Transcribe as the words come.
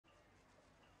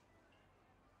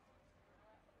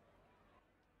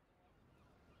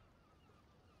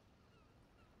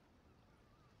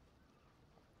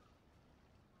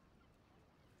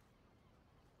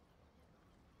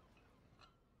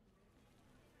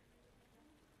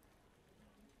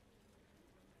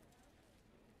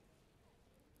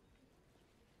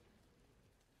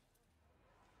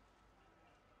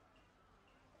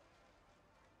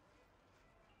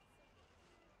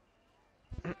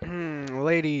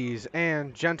ladies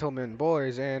and gentlemen,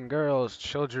 boys and girls,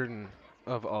 children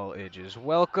of all ages.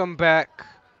 Welcome back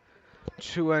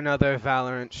to another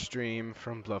Valorant stream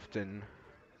from Bluffton.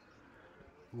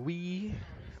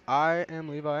 I am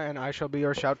Levi, and I shall be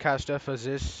your shoutcaster for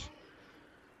this,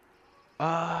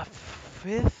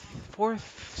 fifth,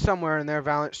 fourth, somewhere in there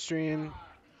Valorant stream.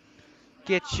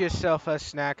 Get yourself a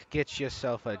snack, get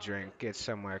yourself a drink, get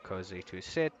somewhere cozy to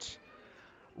sit.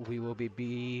 We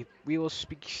will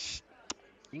speak.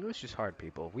 English is hard,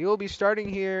 people. We will be starting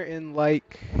here in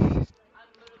like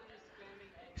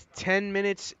 10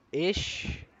 minutes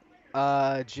ish.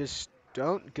 Just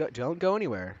don't go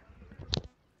anywhere.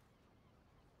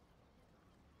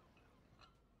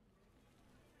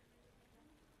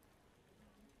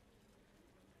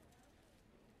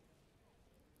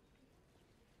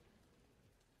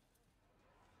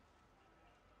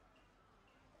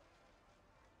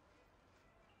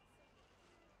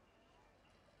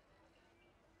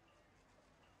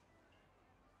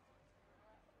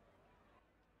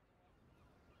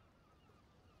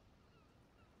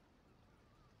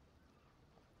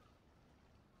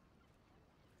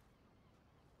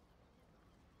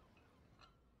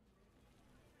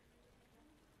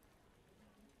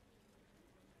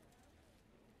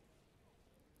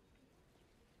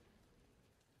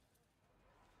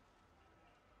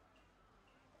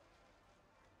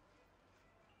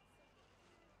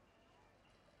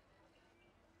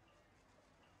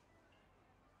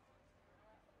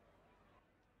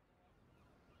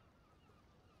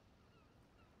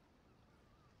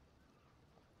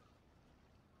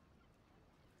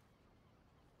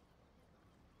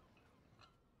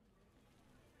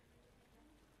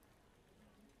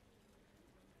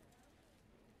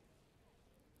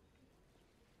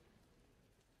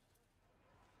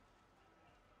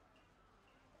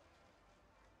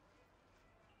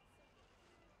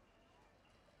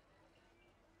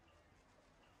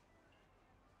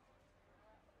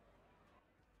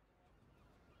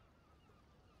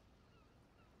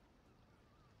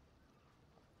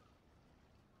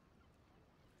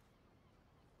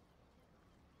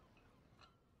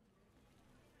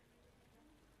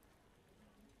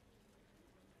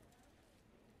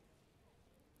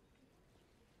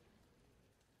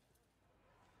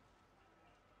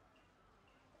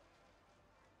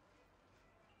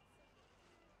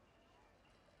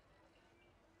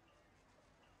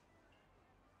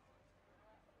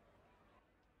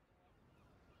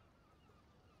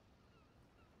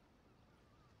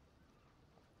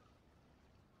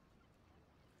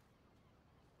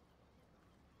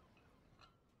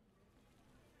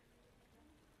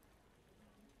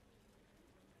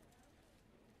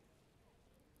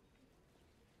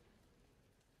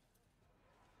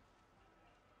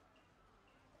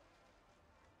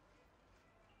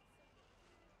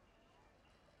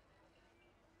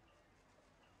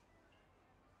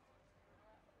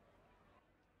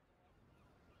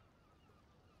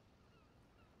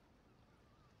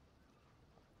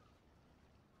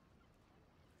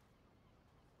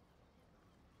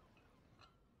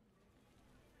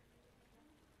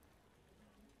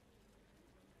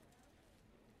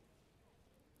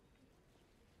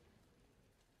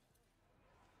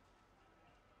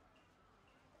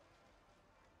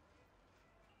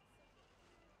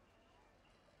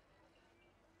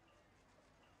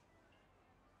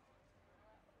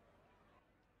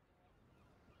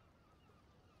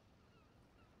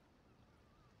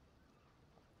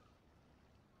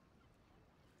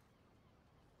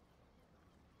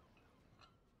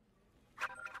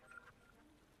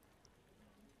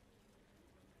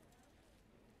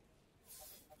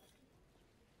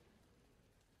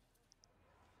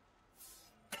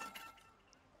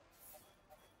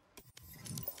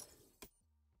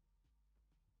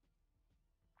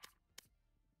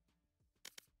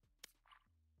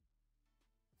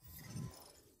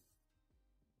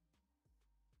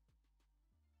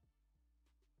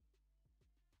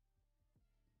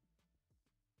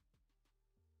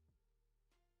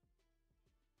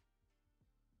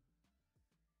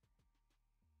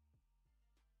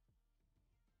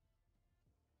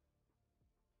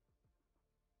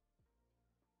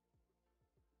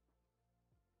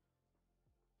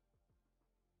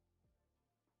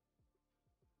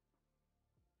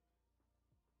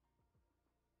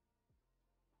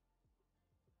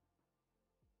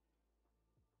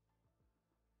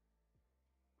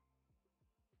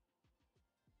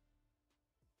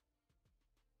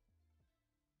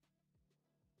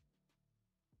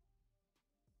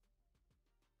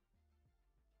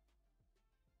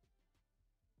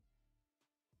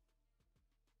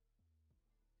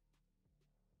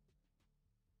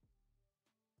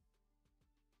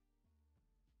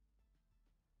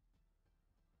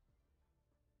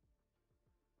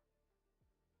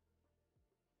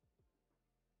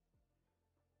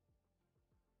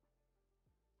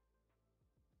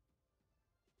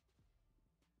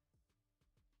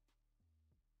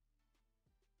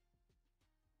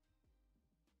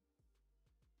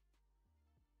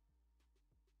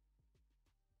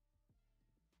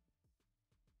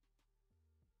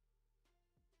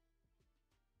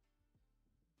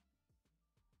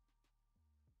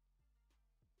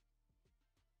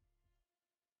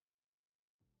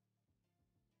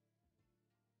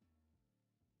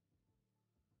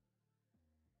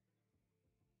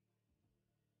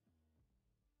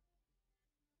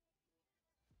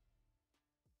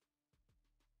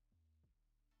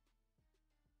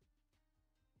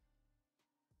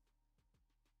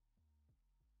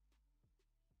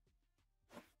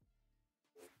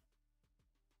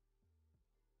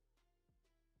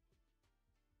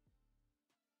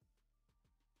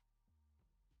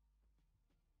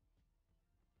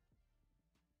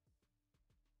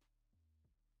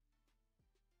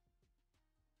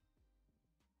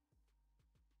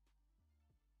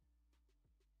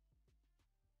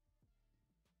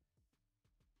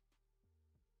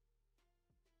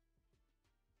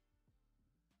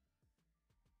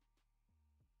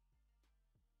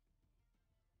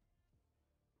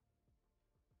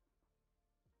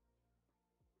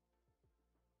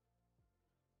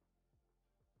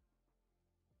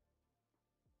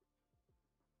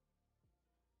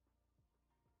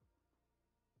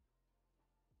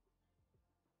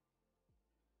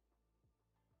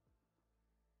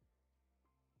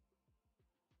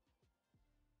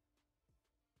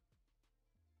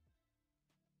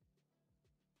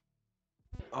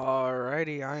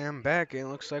 Alrighty, I am back. It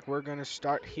looks like we're gonna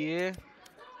start here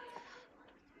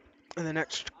in the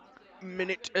next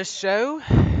minute or so.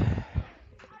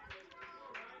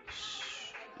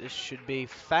 This should be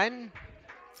fun.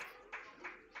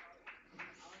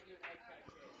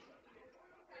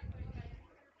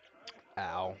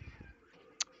 Ow.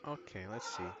 Okay,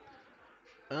 let's see.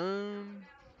 Yeah.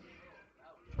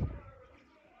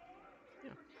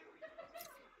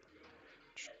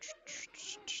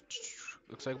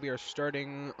 Looks like we are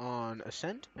starting on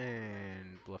Ascent,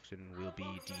 and Bluffton will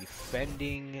be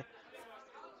defending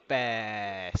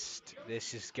fast.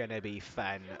 This is gonna be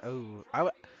fun. Oh,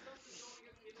 and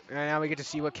now we get to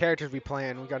see what characters we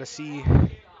plan. We gotta see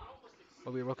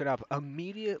what we're looking up.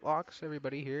 Immediate locks,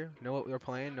 everybody here. Know what we're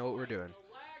playing, know what we're doing.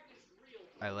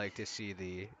 I like to see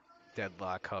the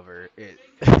Deadlock cover.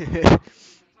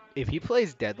 If he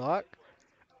plays Deadlock,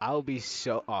 I'll be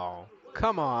so. Oh,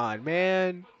 come on,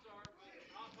 man.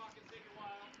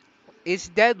 It's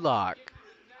Deadlock.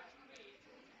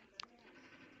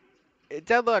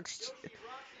 Deadlock's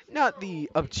not the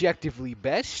objectively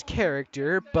best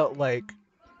character, but like,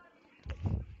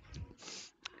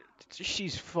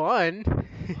 she's fun.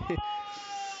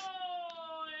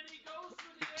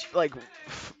 Like,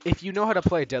 if you know how to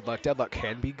play Deadlock, Deadlock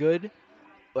can be good.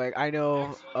 Like, I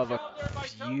know of a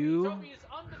few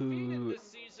who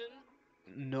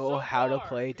know how to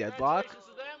play Deadlock,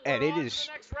 and it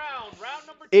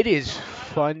is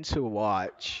fun to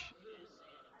watch.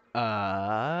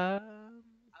 Uh,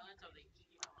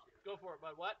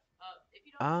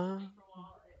 uh,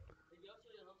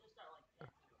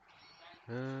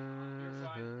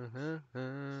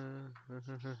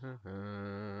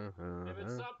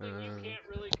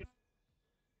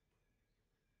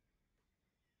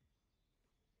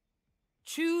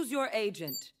 Choose your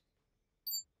agent.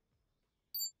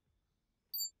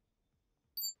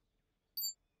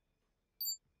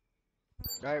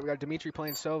 Alright, we got Dimitri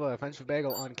playing Sova, Offensive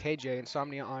Bagel on KJ,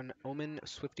 Insomnia on Omen,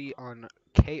 Swifty on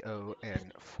KO,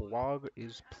 and Frog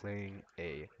is playing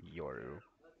a Yoru.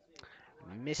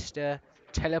 Mr.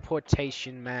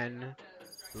 Teleportation Man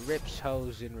rips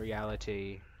holes in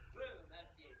reality.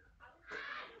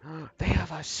 They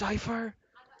have a cipher?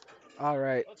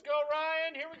 Alright. Let's go,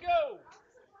 Ryan. Here we go.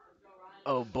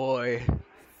 Oh boy.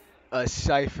 A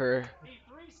cipher.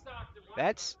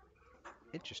 That's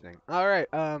interesting. Alright,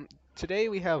 today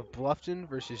we have Bluffton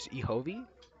versus Ehove.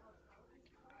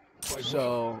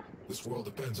 So this world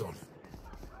depends on it.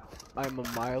 I'm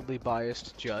a mildly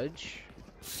biased judge.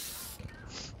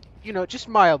 You know, just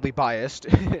mildly biased.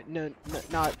 No,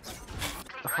 not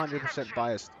 100%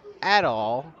 biased at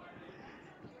all.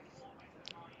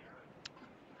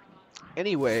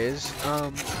 Anyways,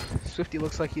 Swifty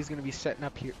looks like he's going to be setting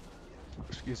up here,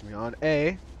 excuse me, on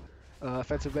A.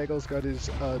 Offensive Bagel's got his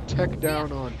tech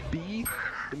down on B.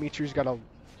 Dimitri's got a,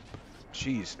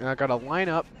 got a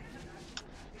lineup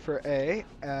for A.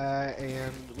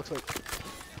 And looks like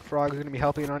Frog's going to be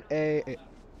helping on A.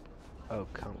 Oh,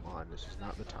 come on, this is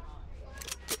not the time.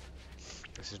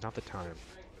 This is not the time.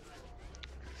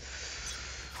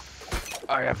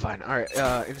 Alright, fine. Alright,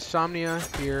 Insomnia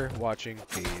here watching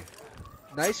B.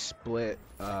 Nice split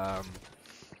by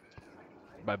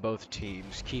both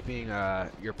teams, keeping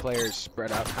your players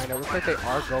spread out kind of. Looks like they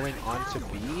are going on to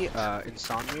B.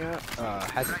 Insomnia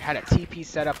had a TP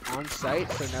set up on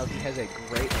site, so now he has a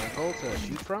great angle to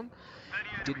shoot from.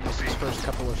 Did miss his first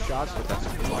couple of shots, but that's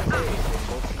good.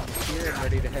 Both teams here and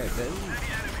ready to head. Then,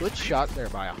 good shot there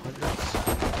by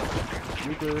 100.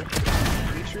 Reaper,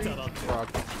 Dimitri, Frog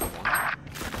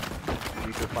 1.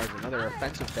 Reaper finds another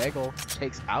offensive Bagel,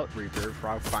 takes out Reaper.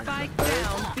 Frog finds the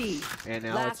third. And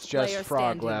now it's just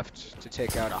Frog left to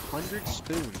take out 100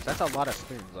 spoons. That's a lot of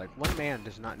spoons. Like, one man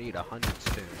does not need 100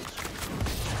 spoons.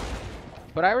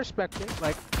 But I respect it.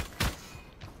 Like,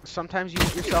 sometimes you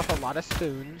get yourself a lot of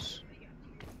spoons.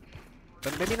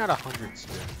 But maybe not 100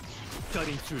 spoons.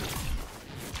 Cutting through.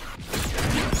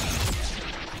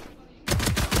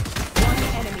 One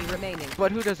enemy remaining.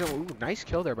 But who doesn't? Ooh, nice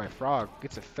kill there by Frog.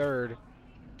 Gets a third.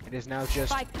 It is now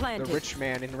just the Rich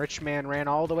Man, and Rich Man ran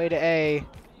all the way to A.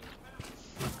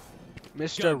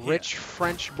 Mr. Rich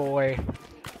French boy.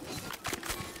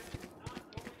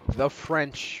 The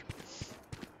French.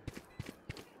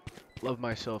 Love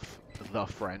myself, the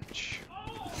French.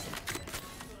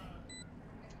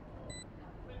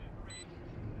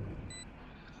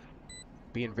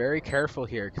 Being very careful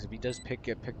here, because if he does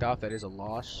get picked off, that is a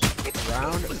loss.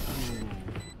 Round. Ooh.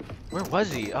 Where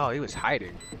was he? Oh, he was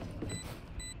hiding.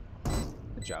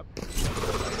 Good job.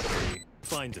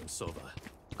 Find him, Sova.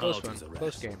 Close one.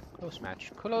 Close game. Close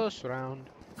match. Close round.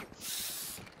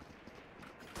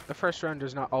 the first round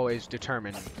does not always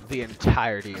determine the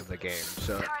entirety of the game,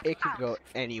 so it could go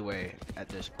any way at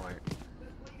this point.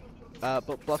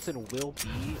 But Bluffton will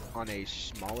be on a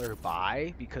smaller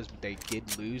buy because they did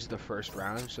lose the first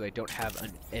round, so they don't have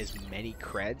as many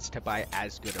creds to buy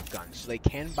as good of guns. So they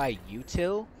can buy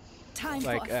util,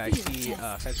 like I see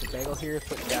Offensive Bagel here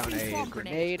putting down a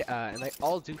grenade, and they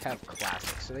all do have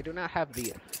classics, so they do not have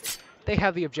the... They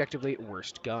have the objectively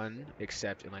worst gun,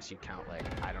 except unless you count, like,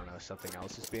 I don't know, something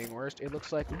else as being worst. It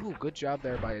looks like, ooh, good job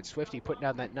there by Swifty putting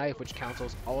down that knife, which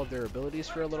cancels all of their abilities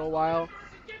for a little while.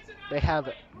 They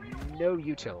have no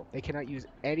util. They cannot use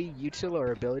any util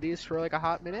or abilities for like a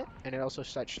hot minute, and it also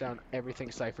shuts down everything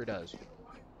Cypher does.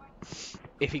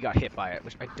 If he got hit by it,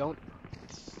 which I don't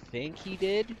think he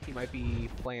did. He might be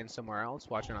playing somewhere else,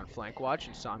 watching on Flank Watch.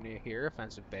 Insomnia here,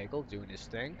 Offensive Bagel, doing his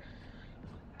thing.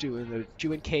 Doing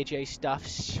KJ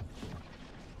stuffs.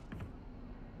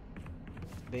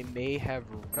 They may have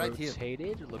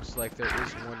rotated. It looks like there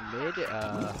is one mid.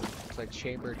 Looks like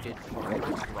Chamber did find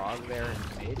Frog there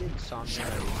in mid. Insomnia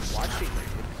watching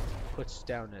mid. Puts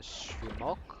down a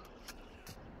smoke.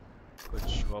 Good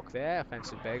smoke there.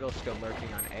 Offensive Bagel still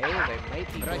lurking on A. They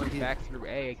might be going back through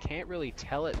A. I can't really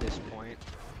tell at this point.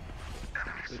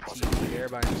 Good TP there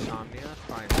by Insomnia.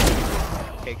 Finds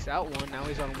takes out one. Now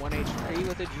he's on 1 HP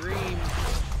with a dream.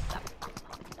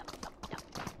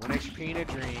 1 HP and a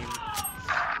dream.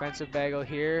 Offensive Bagel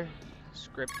here.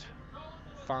 Script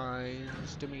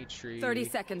finds Dimitri. 30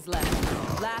 seconds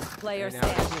left. Last player and now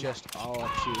standing. it's just all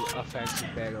up to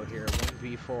Offensive Bagel here.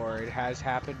 1v4. It has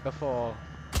happened before.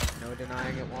 No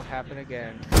denying it won't happen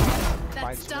again.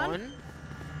 Finds one.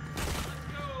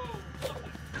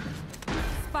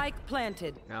 Spike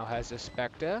planted. Now has a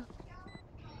Spectre.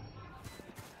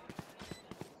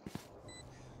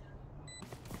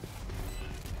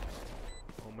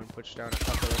 Omen puts down a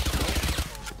couple of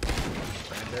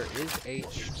smokes. And there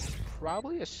is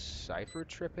probably a Cypher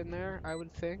trip in there, I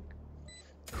would think.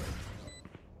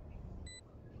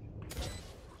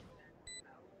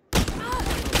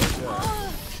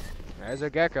 There's a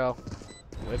Gecko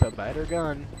with a better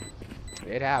gun.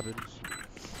 It happens.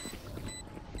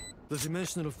 The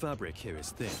dimensional fabric here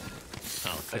is thin.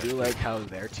 I do like how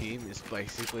their team is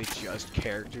basically just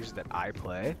characters that I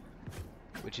play,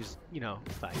 which is, you know,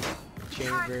 fine.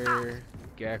 Chamber,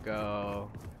 Gecko,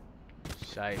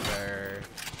 Cypher,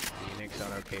 Phoenix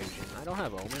on occasion. I don't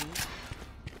have Omen,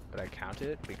 but I count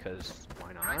it because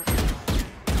why not? Because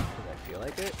I feel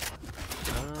like it.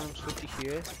 Swifty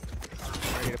here.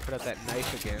 Ready to put out that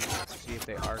knife again. See if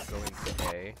they are going to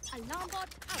A.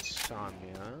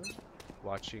 Insomnia.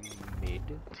 Watching mid.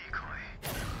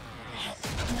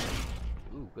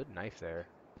 Ooh, good knife there.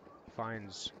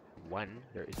 Finds one.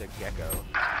 There is a Gecko.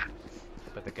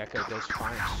 But the Gecko does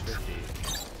find Swifty.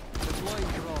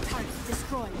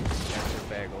 Offensive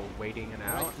Bagel waiting and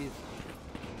out. He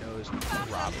knows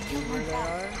probably where they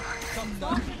are.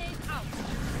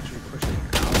 Actually pushing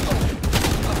out.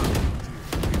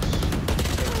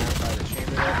 By the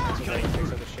chamber there.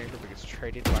 Takes out the chamber but gets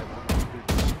traded by one.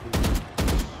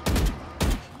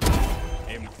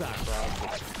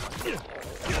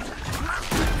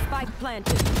 Spike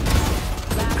planted.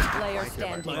 Last player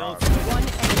standing. One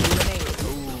enemy remaining.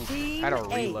 Ooh, had a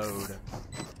reload.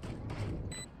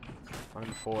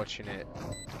 Unfortunate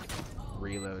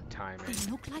reload timing.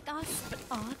 They look like us, but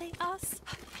are they us?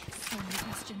 So many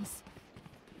questions.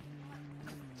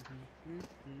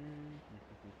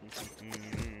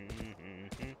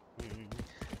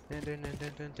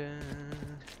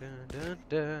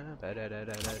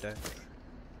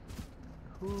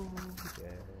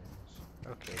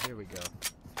 Okay, here we go.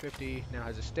 50 now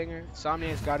has a stinger.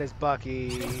 Insomnia's got his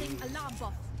Bucky.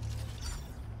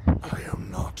 I am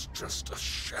not just a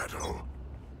shadow.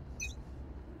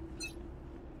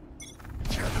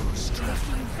 Shadows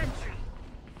traveling.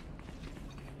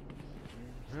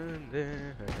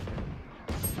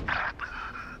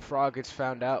 Frog gets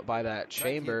found out by that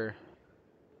chamber.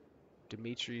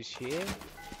 Dimitri's here.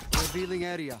 Revealing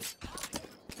area.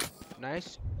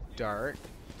 Nice dart.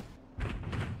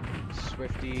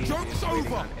 Swifty Joke's is waiting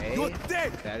over. on A. You're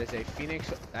dead. That is a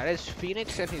Phoenix. That is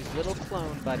Phoenix and his little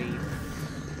clone buddy.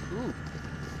 Ooh.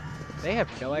 They have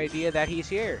no idea that he's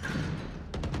here.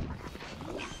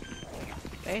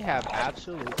 They have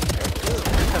absolutely no clue.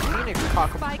 The Phoenix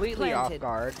caught completely off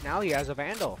guard. Now he has a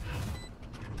Vandal.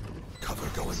 Cover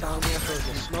going out. Insomnia throws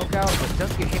a smoke out, but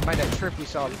doesn't get hit by that trip we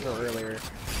saw earlier.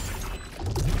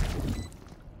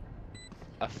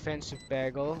 Offensive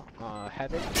Bagel,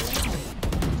 Heaven.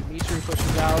 Dimitri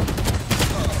pushes out.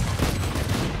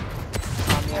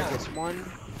 Insomnia gets one.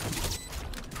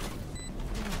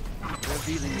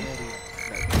 Revealing area.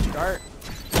 Start.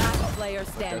 player Does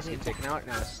standing. get taken out.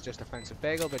 Now it's just offensive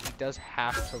bagel, but he does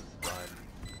have to run.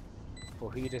 Well,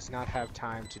 he does not have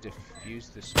time to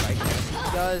defuse the spike.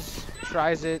 He does.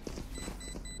 Tries it.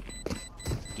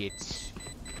 Gets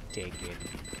taken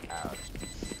out.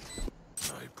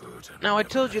 Now, I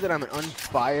told you that I'm an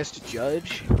unbiased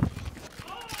judge.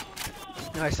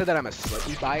 Now, I said that I'm a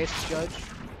slightly biased judge.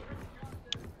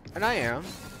 And I am.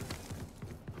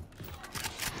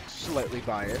 Slightly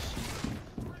biased.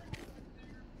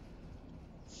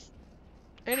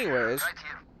 Anyways.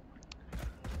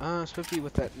 Swifty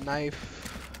with that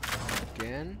knife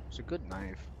again. It's a good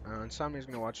knife. Insomnia's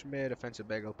gonna watch mid. Offensive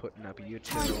bagel putting up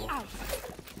util.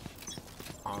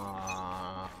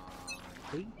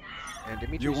 And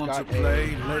Dimitri's You want got to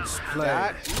play? Let's play.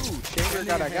 that. Ooh, Chamber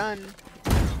got a gun.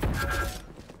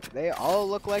 They all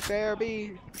look like they are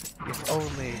B. If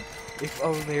only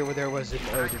there was an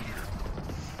Odin.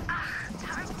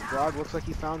 Grog looks like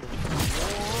he found one.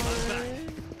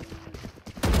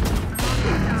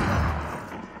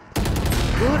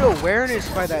 Good awareness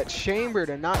by that Chamber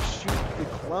to not shoot the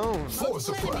clone. Nice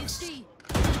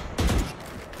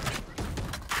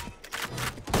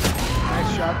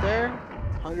shot there.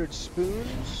 100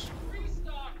 spoons.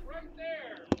 Restock right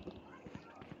there.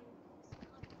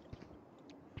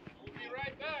 We'll be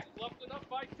right back. Left it up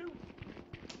by 2.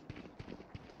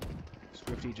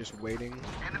 Swifty just waiting.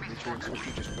 Dimitri and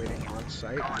Swifty just waiting on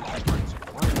site. Dimitri finds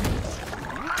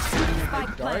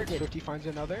one. Dart. Swifty finds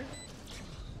another.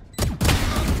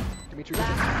 Dimitri gets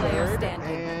a third,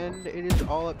 and it is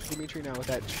all up to Dimitri now with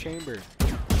that Chamber.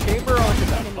 Chamber onto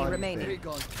that fun thing.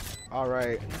 All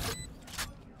right.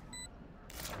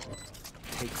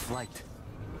 Take flight.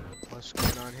 What's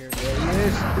going on here? There he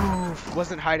is. Oof.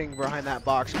 Wasn't hiding behind that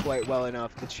box quite well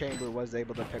enough. The Chamber was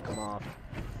able to pick him off.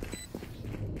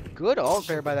 Good ult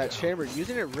there by that Chamber,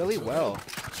 using it really well.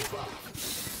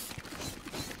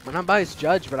 I'm not biased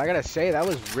judge, but I gotta say that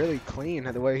was really clean.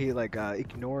 The way he like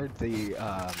ignored the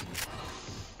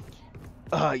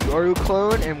Yoru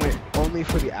clone and went only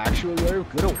for the actual Yoru.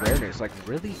 Good awareness, like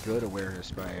really good awareness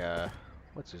by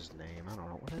what's his name? I don't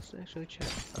know. Let's actually check.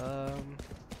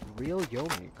 Real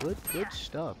Yomi. Good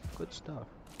stuff. Good stuff.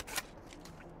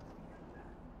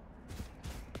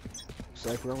 Looks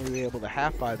like we're only able to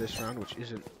half buy this round, which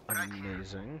isn't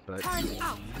amazing, but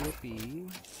yippee.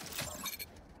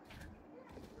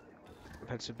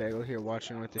 Offensive bagel here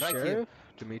watching with the sheriff.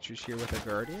 Dimitri's here with a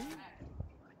guardian.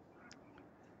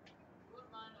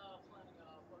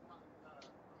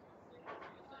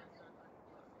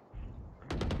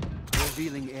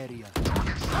 Revealing area.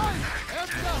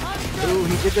 Ooh,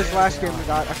 he did this last game and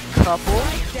got a couple.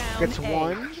 Gets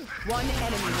one. One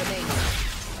enemy remaining.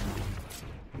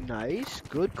 Nice.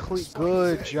 Good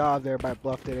job there by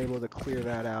Bluffton, able to clear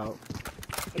that out.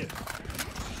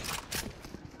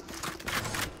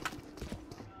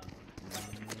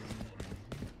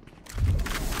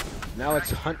 Now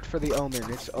it's hunt for the Omen.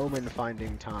 It's Omen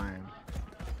finding time.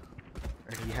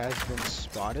 And he has been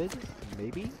spotted,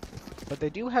 maybe? But they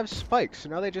do have spikes, so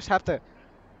now they just have to...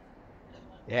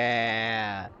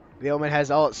 Yeah! The Omen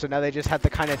has ult, so now they just have to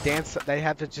kind of dance. They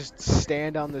have to just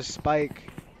stand on the spike.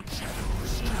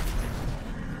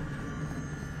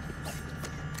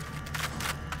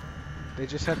 They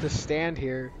just have to stand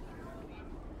here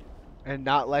and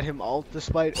not let him ult the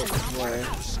spike. Anyway.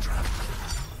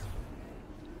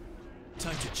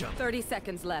 Time to jump. 30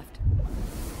 seconds left.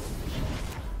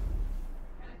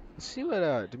 Let's see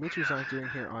what Dimitri's not doing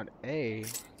here on A.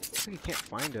 Looks like he can't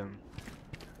find him.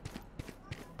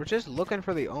 We're just looking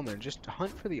for the Omen. Just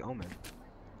hunt for the Omen.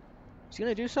 Is he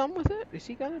gonna do something with it? Is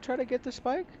he gonna try to get the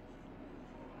spike?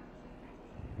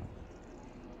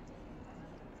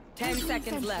 10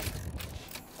 seconds left.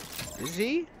 Is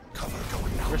he?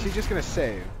 Or is he just gonna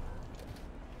save?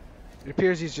 It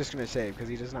appears he's just gonna save because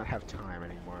he does not have time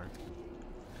anymore.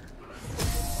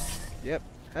 Yep,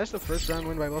 that's the first round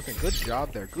win by Wilson. Good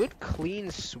job there. Good clean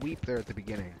sweep there at the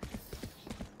beginning.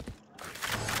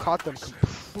 Caught them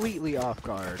completely off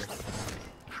guard.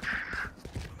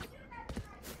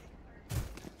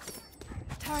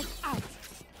 Turret out.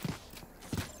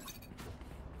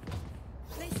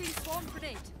 Placing swarm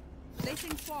grenade.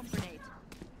 Placing swarm grenade.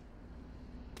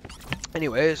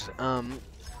 Anyways,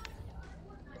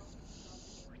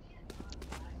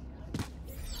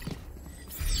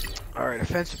 alright,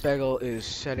 Offensive Bagel is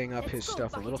setting up his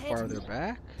stuff a little farther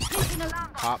back.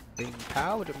 Pop, bing,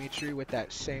 pow. Dimitri with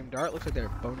that same dart. Looks like they're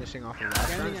bonusing off of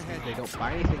last round. They don't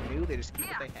buy anything new, they just keep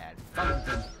what they had.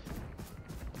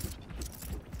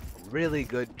 Really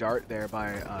good dart there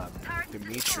by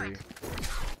Dimitri.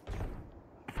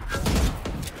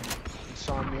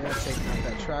 Insomnia taking out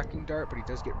that tracking dart, but he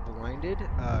does get blinded.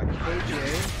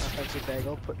 KJ, offensive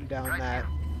bagel, putting down that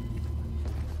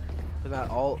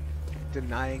ult,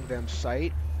 denying them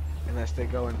sight unless they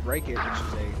go and break it, which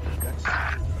is a guts.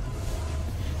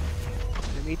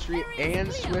 Dimitri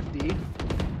and Swifty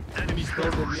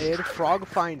build in mid. Frog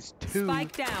finds 2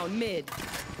 Spike down mid.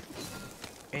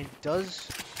 and does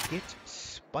get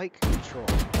spike control.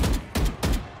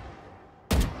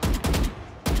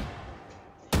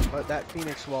 But that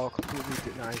Phoenix wall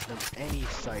completely denies them any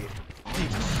sight.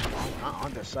 Not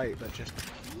on the site, but just...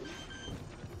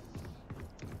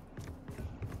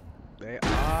 They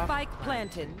are... Spike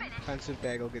planted. Offensive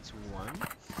bagel gets 1.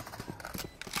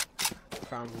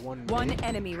 Found 1 One mid.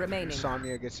 enemy remaining.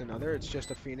 Insomnia gets another. It's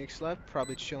just a Phoenix left.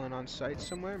 Probably chilling on site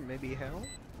somewhere. Maybe hell.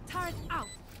 Turret out.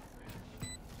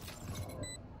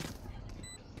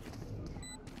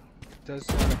 Does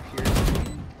not appear to be.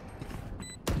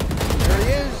 There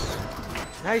he is!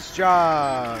 Nice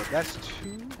job! That's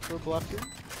 2 for Bluffton.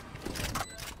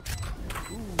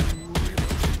 Ooh.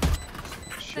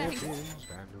 Champions.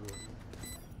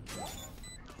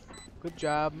 Good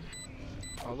job.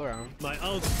 All around. My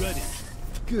ult's ready.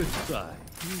 Goodbye,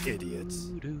 idiots.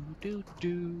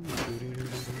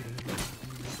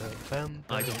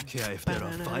 I don't care if there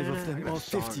are 5 of them or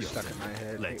 50 of them.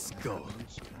 Let's go.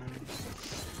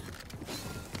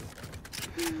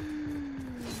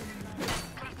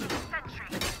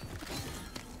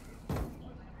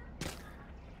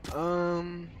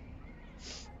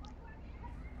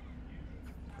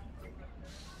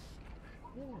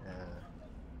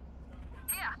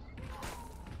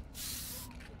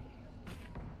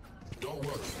 Don't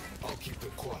worry, I'll keep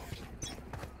it quiet.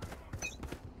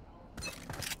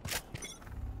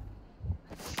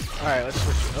 Alright, let's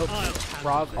switch. Oh, I'll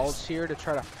Frog handle this. ults here to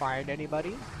try to find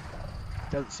anybody.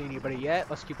 Doesn't see anybody yet.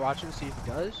 Let's keep watching, see if he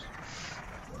does.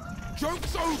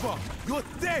 Joke's over! You're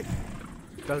dead!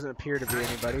 Doesn't appear to be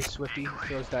anybody. Swifty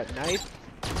throws that knife.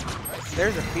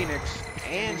 There's a Phoenix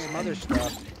and some other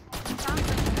stuff.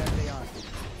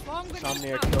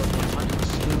 Insomnia kills him under the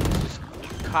spoons. Just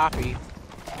copy.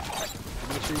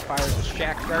 Dimitri fires a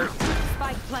shack dart.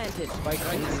 Spike planted. Spike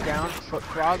is down, but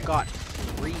Frog got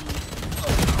 3.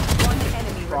 One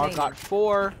enemy Frog remaining. got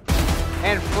 4.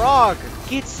 And Frog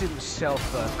gets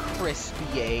himself a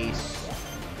crispy ace.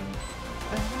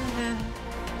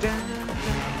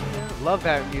 Love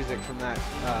that music from that.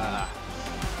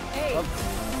 Hey.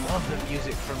 Love the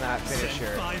music from that Send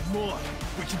finisher. 5 more.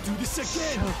 We can do this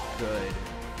again. So good.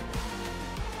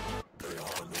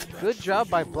 Good job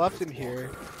by Bluffton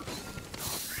here.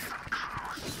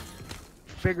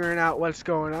 Figuring out what's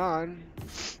going on.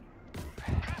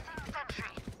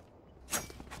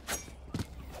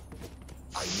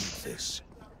 I need this.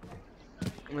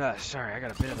 Sorry, I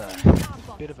got a bit of a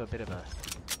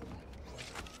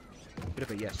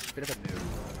yes, bit of a no.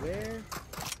 Where?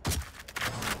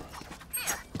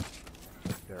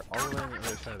 They're all around the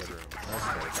other side of the room.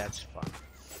 Okay, that's fun.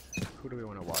 Who do we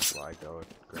want to watch while I go and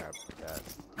grab that?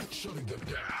 Shutting them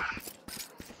down.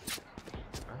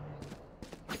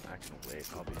 I can wait,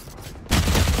 I'll be fine.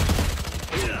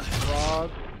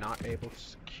 Frog, not able to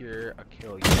secure a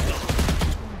kill yet.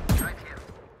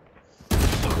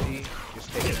 See,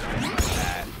 just taking out like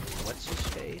that. What's his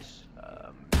face?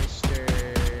 Mr.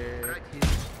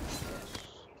 Yes.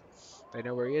 They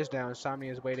know where he is now.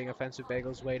 Insomnia is waiting, offensive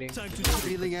bagel's waiting. Time to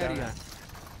Revealing Down area.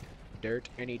 dirt,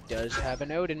 and he does have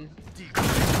an Odin.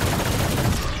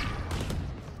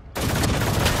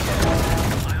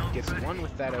 Gets 1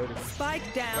 with that Odin.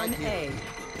 Spike down A.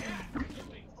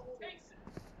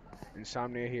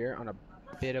 Insomnia here on a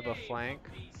bit of a flank.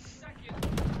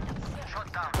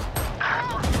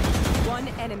 One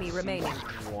enemy remaining.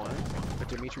 1. But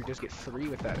Dimitri does get 3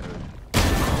 with that Odin.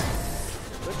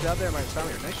 Good job there, my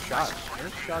Insomnia. Nice shots.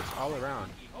 Nice shots all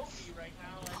around. Right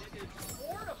now, and it is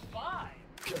 4 to 5.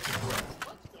 Catch your breath.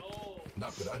 Let's go.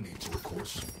 Not that I need to, of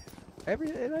course.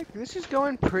 This is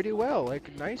going pretty well.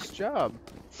 Like, nice job.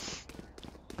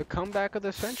 The comeback of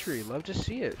the century. Love to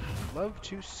see it. Love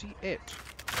to see it.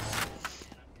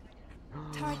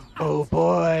 Oh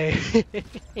boy.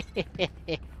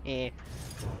 If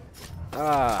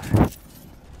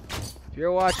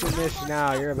you're watching this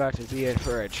now, you're about to be in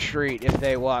for a treat if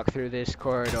they walk through this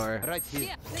corridor. Right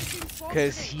here.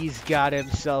 Because he's got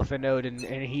himself an Odin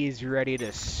and he's ready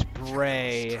to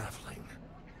spray. Traveling.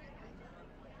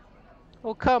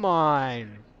 Oh, come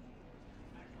on.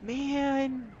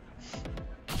 Man.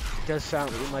 It does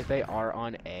sound like they are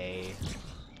on A.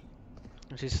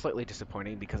 Which is slightly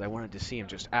disappointing because I wanted to see him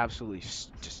just absolutely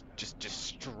just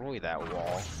destroy that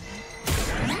wall.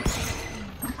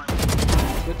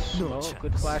 Good smoke,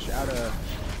 good flash out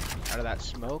of out of that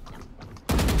smoke.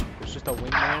 There's just a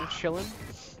wingman chilling.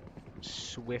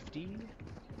 Swifty.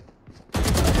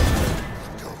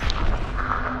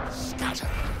 Scatter.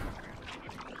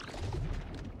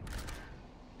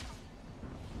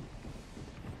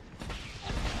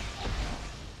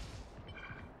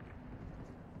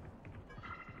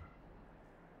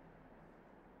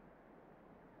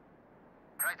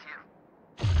 Right here.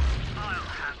 I'll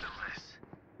handle this.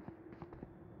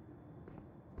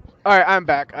 Alright, I'm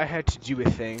back. I had to do a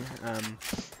thing.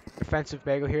 Defensive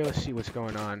bagel here. Let's see what's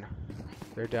going on.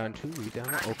 They're down 2, we down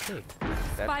 1. Okay.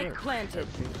 That Spike worked. planted.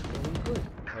 Everything's going good.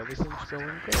 Everything's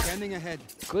going good. Scanning ahead.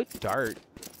 Good dart.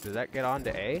 Does that get on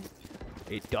to A?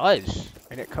 It does.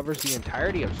 And it covers the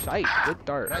entirety of site. Good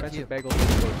dart. Right Defensive here. bagel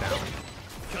does go down.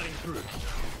 Cutting through.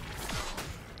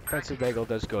 Defensive bagel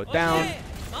does go down.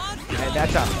 And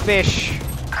that's a fish.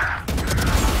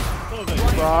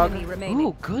 Frog. Enemy remaining.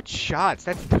 Ooh, good shots.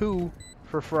 That's 2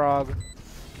 for Frog.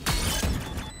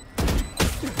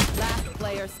 Last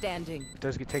player standing.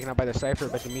 Does get taken out by the Cypher,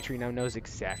 but Dimitri now knows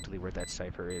exactly where that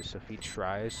Cypher is. So if he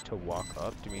tries to walk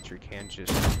up, Dimitri can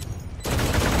just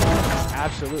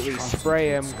absolutely spray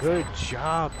him. Good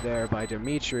job there by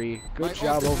Dimitri. Good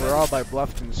job overall by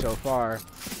Bluffton so far.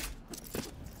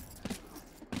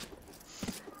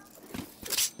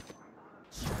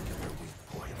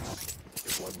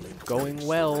 Going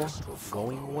well.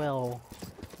 Going well.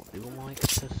 Do like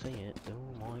to see it. Do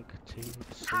like to see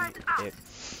it.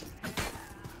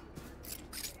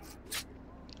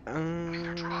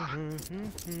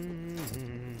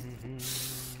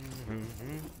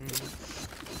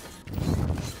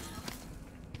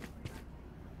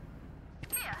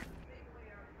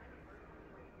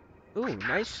 Ooh,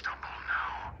 nice.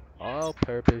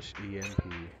 All-purpose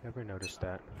EMP. Never noticed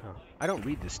that. Huh. I don't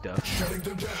read this stuff. Shutting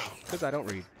them down. Because I don't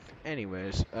read.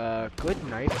 Anyways, good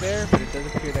knife there, but it does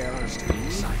appear they are on a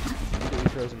speed. So he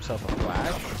throws himself a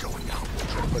flash.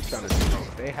 Puts down a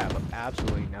smoke. They have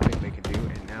absolutely nothing they can do,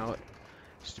 and now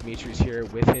Dimitri's here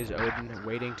with his Odin,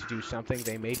 waiting to do something.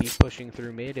 They may be pushing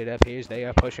through mid. It appears they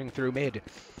are pushing through mid.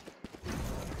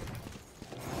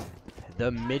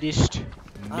 The middest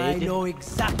mid. I know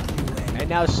exactly where. And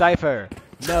now Cypher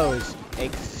knows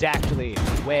exactly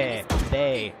where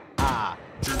they are.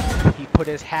 He put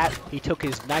his hat, he took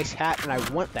his nice hat, and I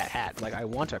want that hat. Like, I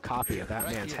want a copy of that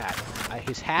man's hat.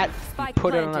 His hat, he Spike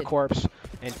put it on a planted. corpse,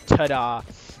 and ta-da,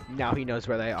 now he knows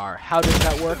where they are. How does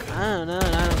that work? I don't know,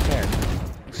 I don't care.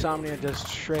 Insomnia does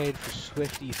trade for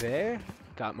Swifty there.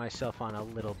 Got myself on a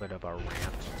little bit of a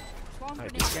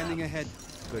rant. Scanning ahead.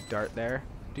 Good dart there.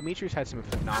 Dimitri's had some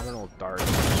phenomenal darts.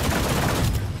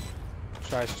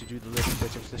 Tries to do the little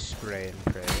bit of the spray and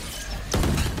pray.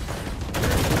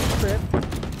 Trip.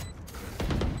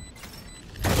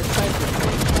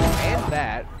 And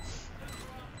that.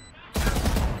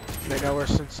 They know where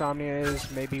Insomnia is.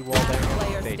 Maybe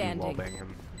wallbang him. They do wallbang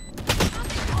him.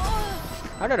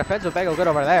 How did a defensive bagel get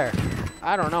over there?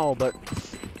 I don't know, but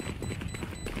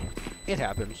it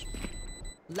happens.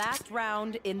 Last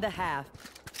round in the half.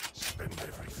 Spend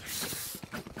everything.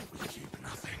 We keep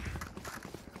nothing.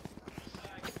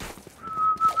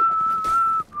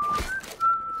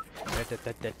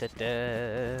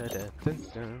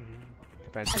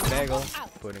 Defensive bagel,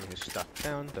 putting his stuff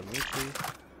down. Dimitri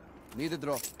Need a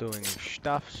drop. doing his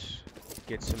stuffs.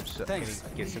 Gets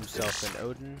himself an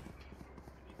Odin.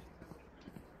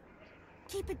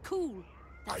 Keep it cool.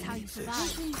 That's I how you need survive.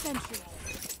 Sentry.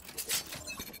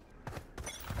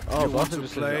 Oh, You want Bluffton to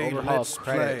just play? says overhaul Let's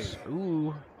credits.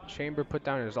 Ooh, Chamber put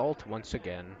down his ult once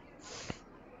again.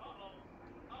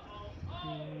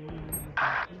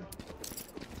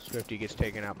 Swifty gets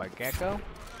taken out by Gecko.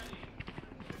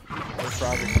 The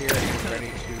Frog is here and he's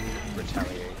ready to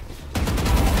retaliate.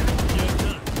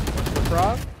 The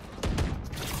Frog?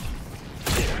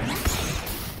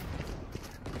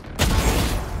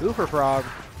 Ooh for Frog.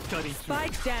 Cutting through.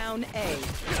 Spike down A.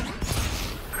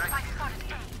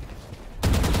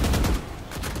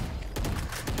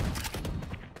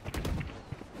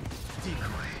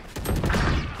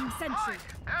 Sentry.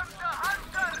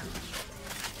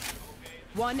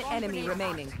 One enemy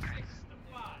remaining.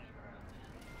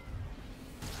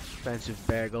 Defensive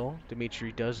bagel.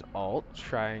 Dimitri does ult,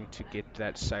 trying to get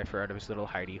that Cypher out of his little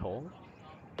hidey hole.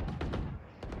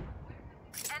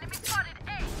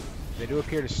 They do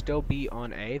appear to still be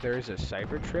on A. There is a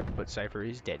Cypher trip, but Cypher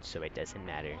is dead, so it doesn't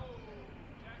matter.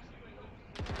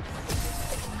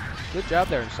 Good job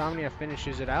there. Insomnia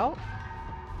finishes it out.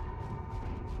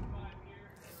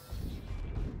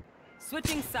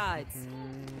 Switching sides.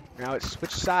 Now it's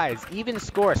switch sides. Even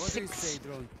score. What do you say,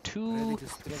 drone? 2 Ready to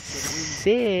stretch the wings?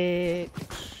 6.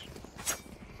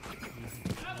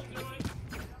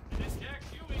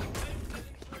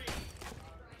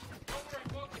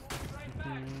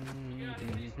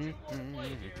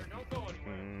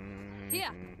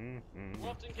 Here.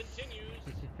 Bluffton continues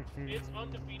its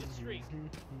undefeated streak.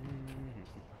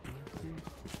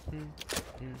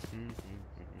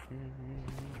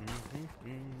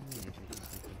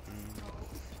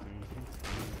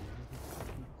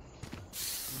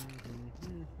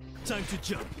 Time to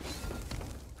jump.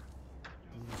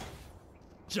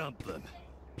 Jump them.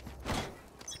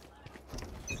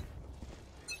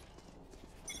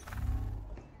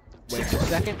 Waits a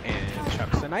second and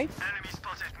chucks the knife.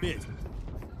 Mid.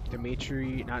 Not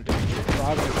Dimitri,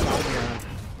 Frog and Sonya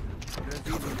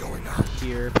Cover going out.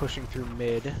 here pushing through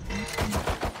mid.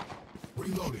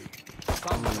 Reloading.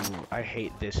 Ooh, I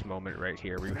hate this moment right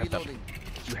here where Reloading.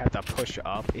 you have to push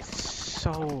up. It's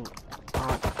so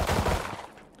not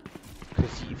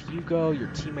because if you go, your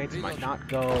teammates might not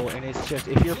go, and it's just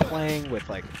if you're playing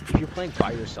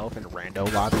by yourself in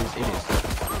rando lobbies, it is.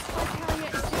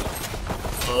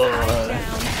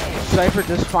 Cypher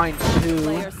does find 2,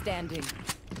 Player standing.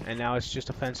 and now it's just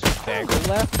offensive bagel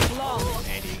left,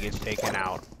 and he gets taken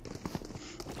out.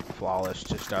 Flawless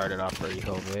to start it off for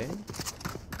Ehove.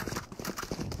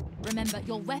 Remember,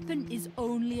 your weapon is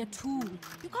only a tool.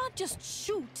 You can't just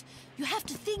shoot. You have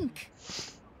to think.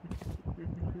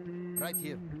 Right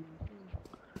here.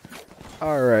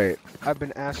 Alright, I've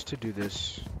been asked to do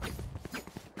this.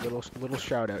 Little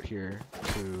shout out here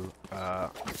to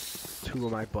 2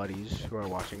 of my buddies who are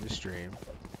watching the stream.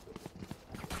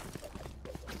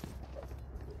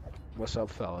 What's up,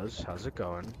 fellas? How's it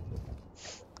going?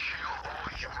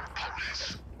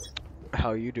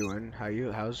 How you doing?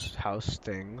 How's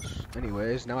things?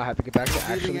 Anyways, now I have to get back to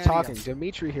actually talking.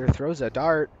 Dimitri here throws a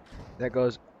dart that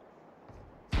goes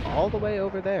all the way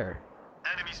over there.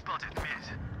 Enemy spotted mid.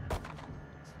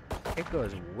 It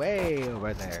goes way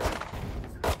over there.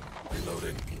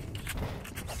 Reloading.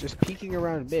 Just peeking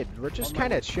around mid. We're just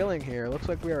kind of chilling here. Looks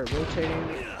like we are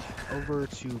rotating over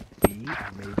to B,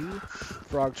 maybe.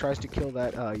 Frog tries to kill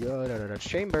that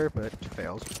chamber, but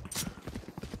fails.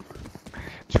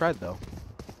 Tried though.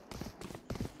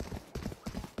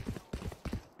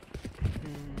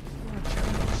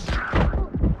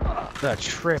 The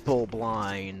triple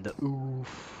blind.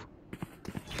 Oof.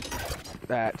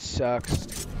 That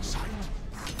sucks.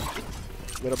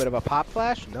 Little bit of a pop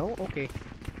flash? No? Okay.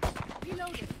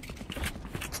 Reloading.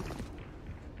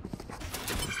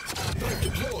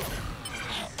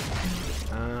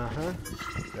 Uh-huh.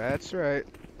 That's right.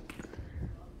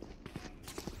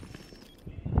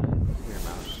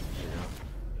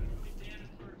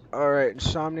 Alright,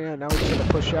 Insomnia, now we're gonna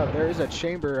push out. There is a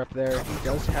chamber up there. He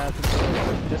does have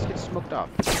himself. He just gets smoked off.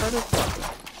 It's kind of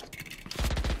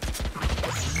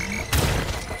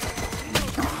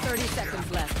 30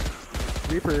 seconds left.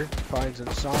 Reaper finds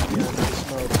Insomnia in the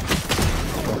smoke.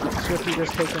 Swifty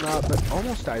just taken out, but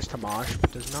almost dies to Mosh,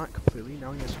 but does not completely.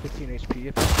 Now he has 15 HP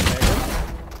if it's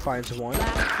Mega. Finds 1.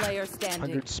 Last player standing.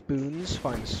 100 spoons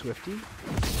finds Swifty.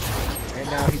 And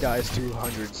now he dies to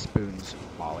 100 spoons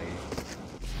Molly.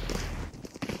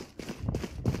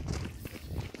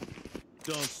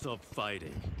 Don't stop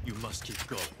fighting. You must keep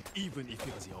going, even if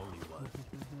you're the only one.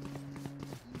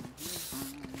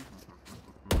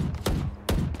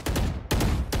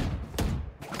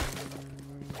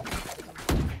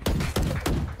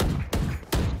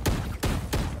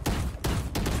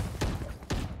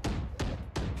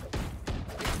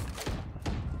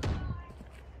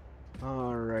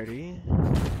 Alrighty.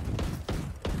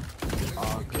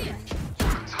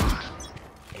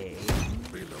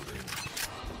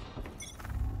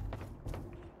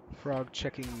 Frog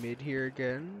checking mid here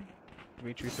again.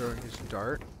 Dimitri throwing his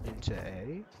dart into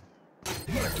A.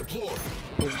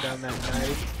 Putting down that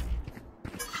knife.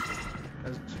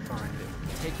 Doesn't find it.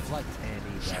 Take flight.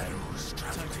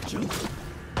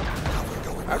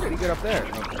 How did he get up there?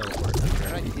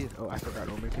 Right here. Oh, I forgot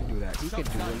Omen can do that. He can do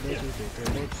a little bit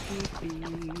of it. Sleepy.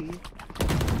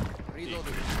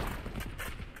 Reloading.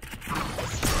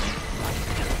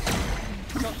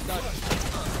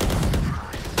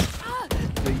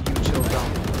 The util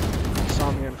dump.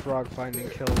 Insomnia and Frog finding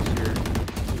kills here.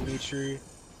 Dimitri.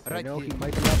 I know he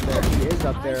might be up there. He is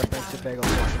up there. Offensive bagel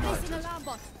takes him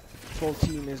out. Full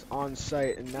team is on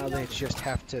site, and now they just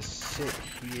have to sit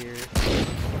here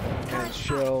and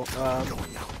chill.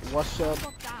 What's up,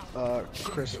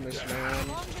 Christmas man?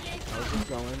 How's it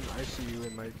going? I see you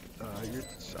in my,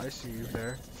 I see you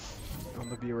there on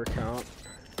the viewer count.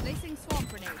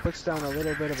 Puts down a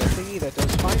little bit of a thingy that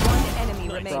does fine. One enemy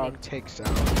remaining. Frog takes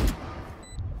out.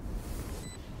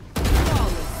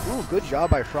 Ooh, good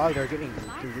job by Frog. They're getting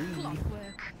 3.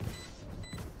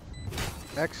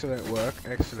 Excellent work,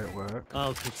 excellent work.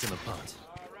 I'll pick them apart.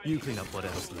 You clean up what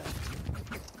else left.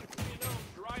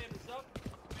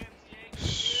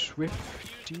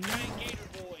 Swifty. Gator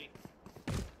boy.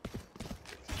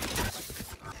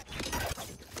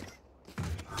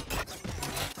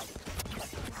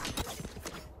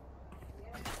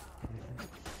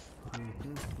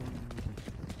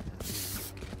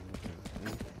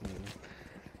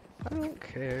 I don't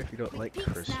care if you don't like Peace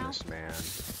now. Christmas, man.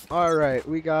 Alright,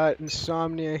 we got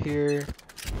Insomnia here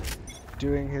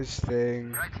doing his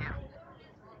thing.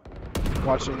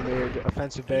 Watching the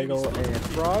offensive bagel and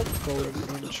frog going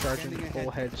in, charging full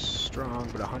head strong,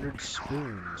 but 100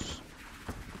 spoons.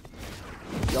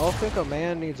 Y'all think a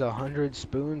man needs 100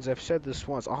 spoons? I've said this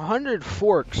once. 100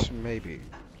 forks, maybe.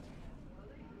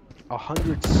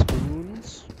 100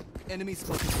 spoons? Enemy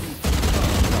spotted.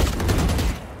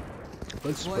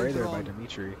 Good spray there by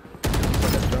Dimitri. But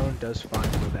the drone does find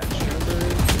where that chamber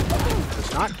is.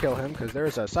 Does not kill him because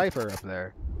there's a Cypher up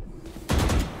there.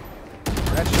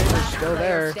 That chamber's still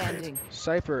there. Standing.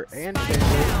 Cypher and Spike chamber.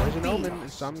 down, There's an B. omen.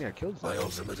 Insomnia kills My that.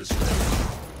 ultimate is ready.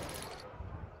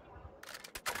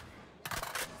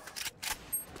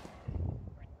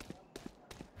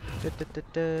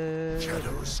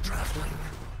 Shadows traveling.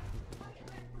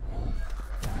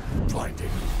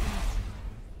 Blinding.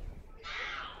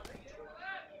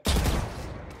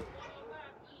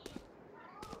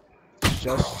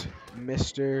 Just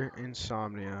Mr.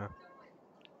 Insomnia.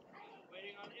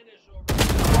 Waiting on initial.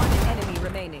 One enemy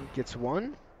remaining. Gets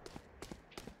one.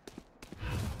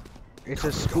 It's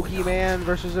a spooky man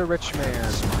versus a rich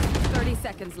man. 30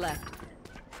 seconds left.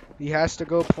 He has to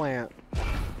go plant.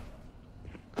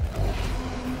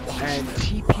 And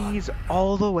TP's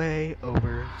all the way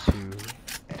over to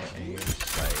a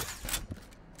site.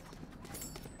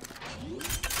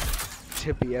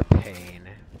 To be a pain.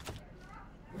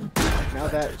 Now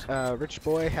that rich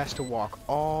boy has to walk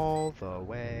all the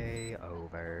way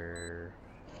over.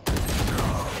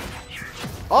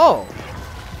 Oh!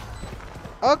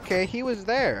 Okay, he was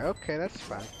there. Okay, that's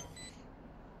fine.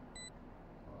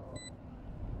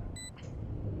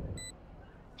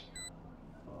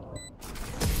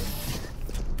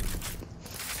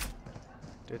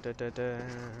 I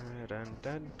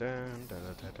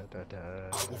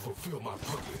will fulfill my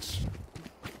purpose.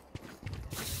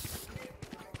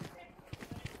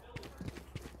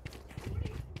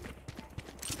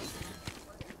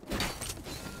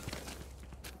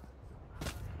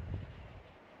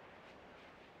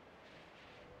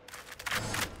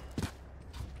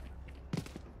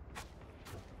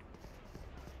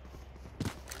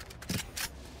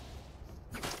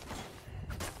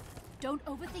 Don't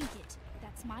overthink it.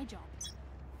 That's my job.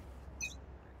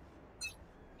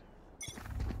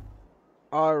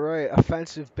 Alright,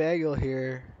 offensive bagel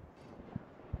here.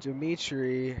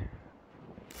 Dimitri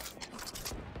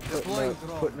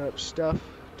putting up stuff,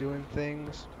 doing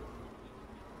things.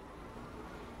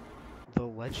 The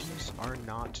legends are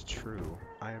not true.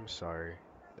 I am sorry.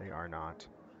 They are not.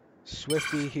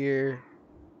 Swifty here.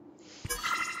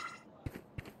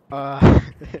 Oh,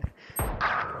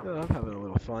 I'm having a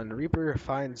little fun. Reaper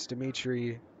finds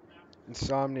Dimitri.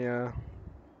 Insomnia.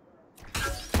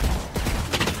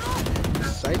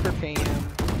 Cypher came.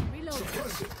 Reload.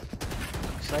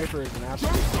 Cypher is an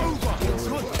absolute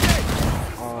killer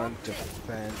on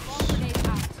defense. Grenade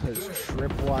out. Because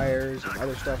tripwires and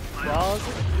other stuff. Frog.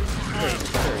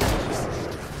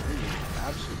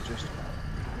 Absolute just.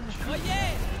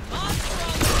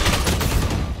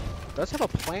 Does have a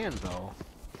plan though.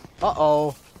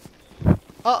 Uh-oh.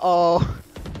 Uh-oh.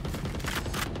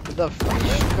 The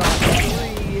fish got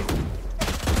free.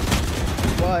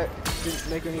 But didn't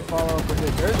make any follow-up with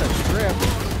it. There's a strip.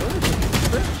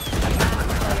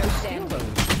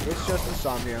 It's just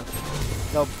Insomnia.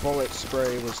 The bullet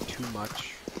spray was too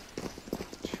much.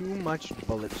 Too much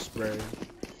bullet spray.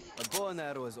 A bow and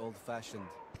arrow is old-fashioned.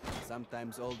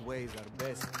 Sometimes old ways are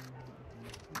best.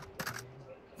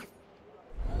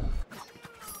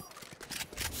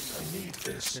 I need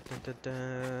this.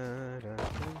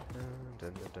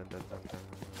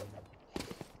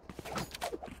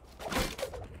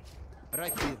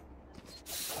 Right here.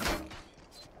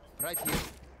 Right here.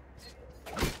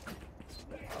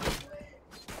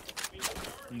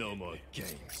 No more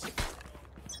games.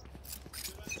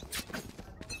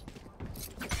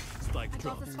 Spike I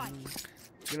drop. got the spike.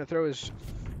 He's gonna throw his.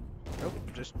 Nope,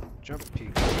 just jump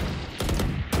peek.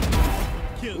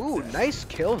 Kill Ooh, them. nice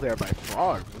kill there by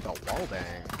Frog with a wall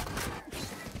bang.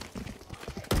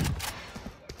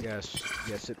 Yes,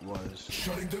 yes it was.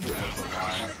 Shutting them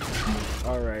down.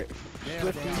 Alright,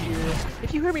 Swifty here.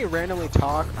 If you hear me randomly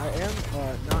talk, I am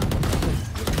not really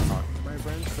talking to my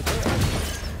friends, but they are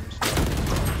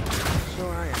so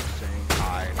I am saying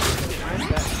hi. I'm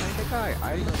that kind of guy.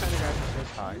 I'm the kind of guy who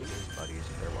says hi to his buddies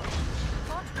if they're watching this.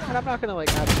 And I'm not gonna like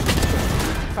talk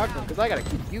to them because I gotta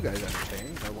keep you guys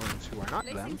entertained, the ones who are not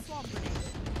them.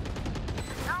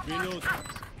 Reload.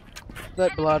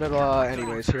 But blah blah blah.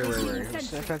 Anyways, here we're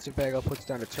offensive bagel puts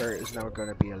down a turret is now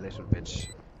gonna be a little bit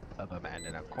of a man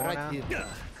in a corner. Right here.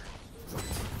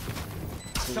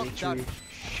 Dimitri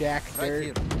Shack Right there.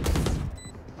 here.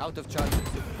 Out of charges.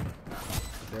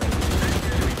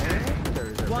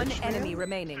 There's a One rich enemy man.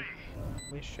 remaining.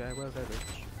 Wish I was a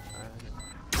rich.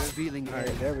 Revealing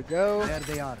Alright, there we go. There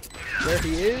they are. There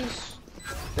he is.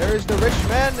 There is the rich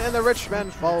man, and the rich man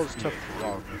falls to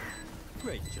frog.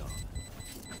 Great job.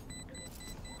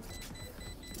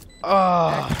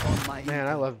 Oh, On my man,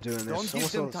 I love doing this. Don't It's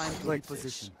give them almost time to like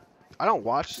reposition. I don't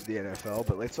watch the NFL,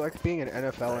 but it's like being an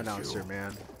NFL announcer,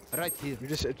 man. Right here. You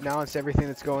just announce everything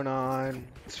that's going on.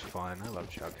 It's fun. I love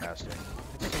shoutcasting.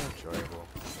 It's so enjoyable.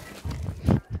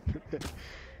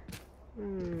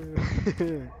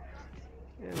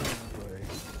 Yeah,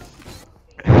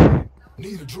 boy.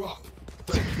 Need a drop.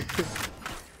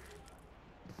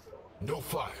 No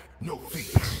fire, no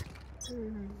feeds.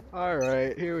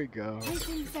 Alright, here we go.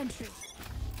 Placing sentry.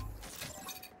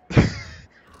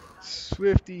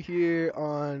 Swifty here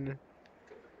on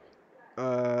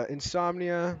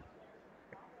Insomnia.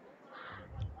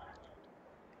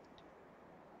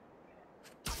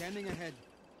 Scanning ahead.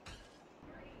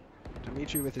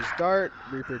 Dimitri with his dart.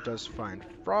 Reaper does find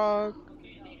Frog.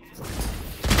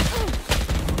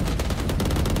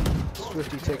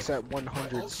 Swifty takes out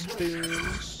 100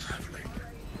 spoons.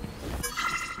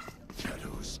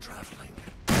 Shadows traveling.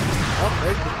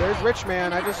 Oh, there's Rich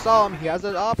Man. I just saw him. He has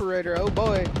an operator. Oh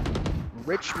boy.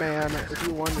 Rich Man, if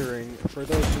you're wondering, for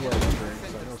those who are wondering,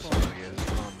 because I know somebody is,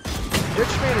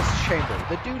 Rich Man is Chamber,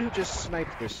 the dude who just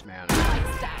sniped this man.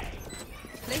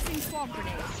 Placing swamp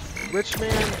grenade. Rich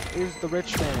Man is the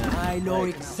Rich Man. I know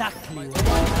Like, exactly. Enemy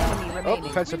oh, remaining.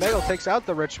 Defensive Bagel takes out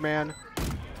the Rich Man.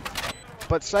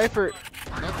 But Cypher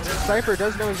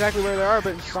does know exactly where they are,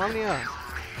 but Insomnia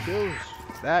kills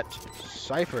that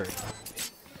Cypher.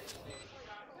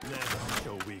 Never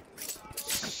show weakness.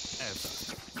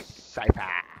 Ever. Cypher.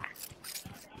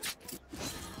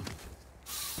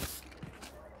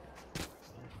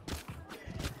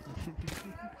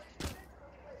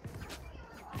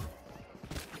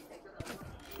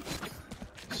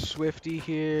 Swifty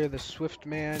here, the Swift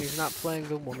Man. He's not playing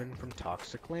the woman from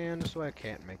Toxic Land, so I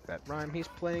can't make that rhyme. He's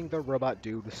playing the robot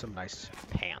dude with some nice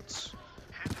pants.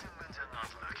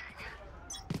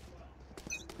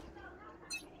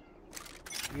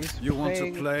 He's You want to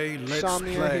playing play? Let's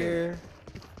Insomnia play. here.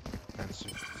 That's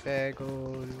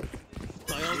Bagel.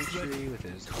 Dimitri with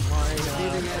his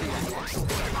Revealing lineup. area.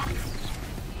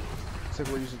 Looks like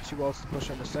we're using 2 ults to push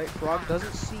on the site. Frog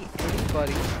doesn't see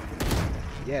anybody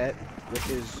yet with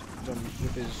his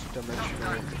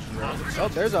dimensional. Oh,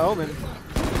 there's a Omen.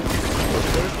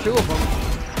 There's 2 of them,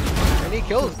 and he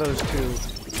kills those 2.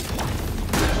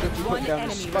 Swifty One put down the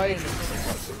enemy spike, remaining.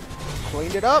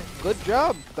 cleaned it up. Good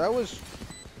job. That was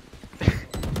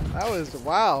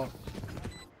wow.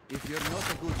 If you're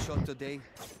not a good shot today,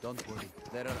 don't worry.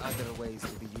 There are other ways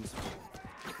to be useful.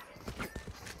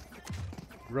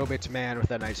 Robot man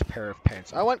with a nice pair of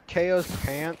pants. I want KO's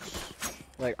pants.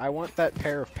 Like, I want that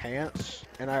pair of pants,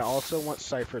 and I also want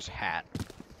Cypher's hat.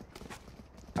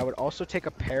 I would also take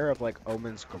a pair of, like,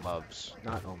 Omen's gloves.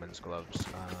 Not Omen's gloves.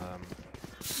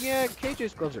 Yeah,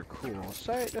 KJ's gloves are cool.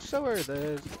 So are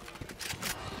the...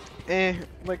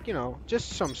 like, you know,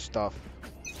 just some stuff.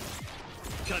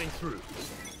 Cutting through.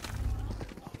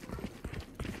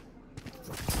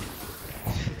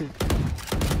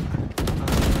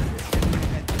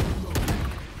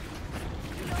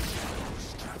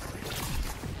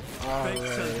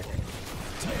 Alright.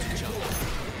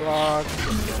 Frog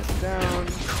down.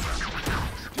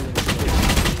 Doing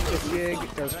a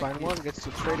gig. Does find one. Gets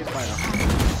traded by a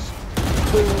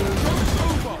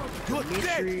boom.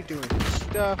 Dimitri doing his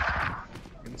stuff.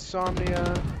 Insomnia.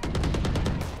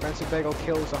 Defensive Bagel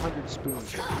kills 100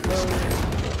 spoons.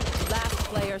 Last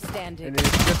player standing. And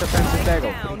it's just Offensive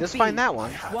Bagel. But he does B. find that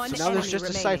one. One So now there's enemy just a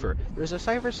remaining. Cypher. There's a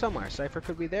Cypher somewhere. Cypher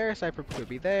could be there. Cypher could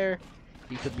be there.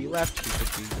 He could be left. He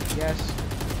could be yes.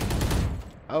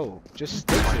 Oh, just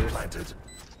Stitcher. Planted.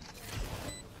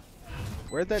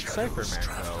 Where'd that Cypher Man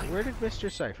go? Where did Mr.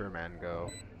 Cypher Man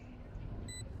go?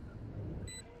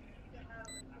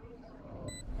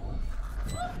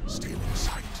 Stealing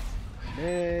sight.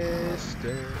 Mr.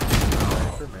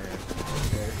 Cypher Man.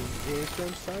 There he is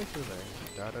from Cypher Man.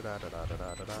 Da da da da da da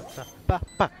da da da da ba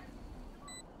ba.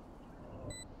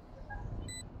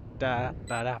 Da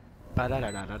ba da ba da da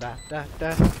da da da da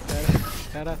da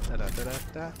da da da da da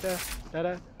da da da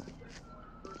da.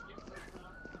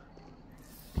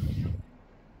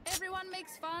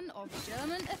 fun of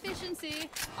German efficiency.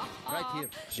 Right here.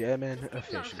 German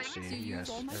efficiency. You use Yes,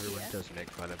 all my everyone gear. does make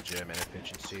fun of German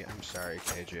efficiency. I'm sorry,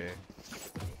 KJ.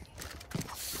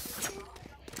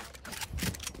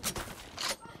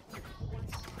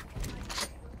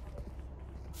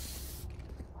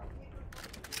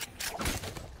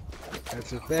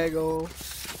 That's a bagel.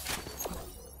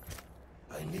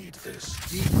 I need this.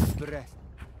 Deep breath.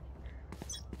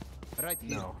 Right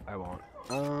here. No, I won't.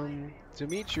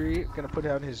 Dimitri gonna put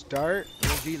down his dart.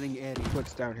 Revealing area.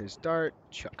 Puts down his dart.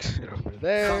 Chucks it over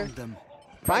there. Found them.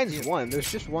 Finds here. one.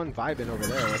 There's just one vibing over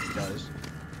there, like he does.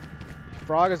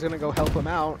 Frog is gonna go help him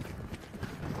out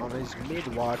on his mid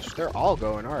watch. They're all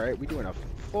going. All right, we doing a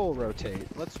full rotate.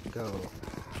 Let's go.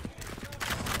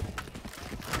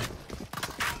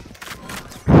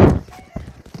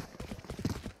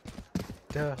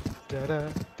 Da da da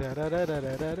da da da da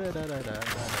da da da da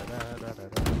da da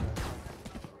da.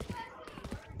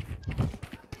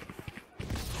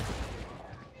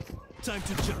 Time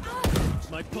to jump.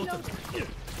 My potent.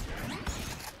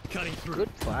 Cutting through. Good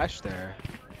flash there.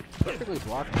 Perfectly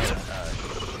blocked by shield.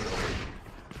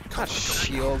 Not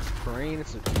shield, brain.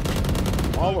 It's a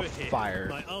ball Over of here. fire.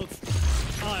 My ult.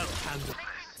 I'll handle.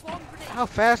 How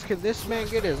fast can this man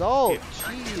get his ult?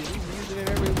 Jeez, he's using it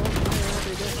every one way,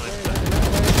 every this way, every that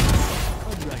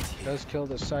I'm right here. way. Does kill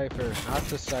the Cypher, not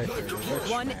the Cypher. the rich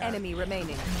One man. enemy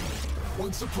remaining.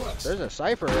 One suppressed. There's a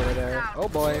Cypher over there. Oh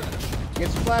boy.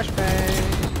 Gets flashbang.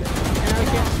 Now you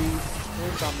can see.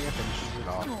 Insomnia finishes it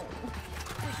off. Oh,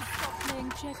 I should stop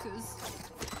playing checkers.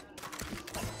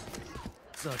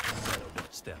 Someone better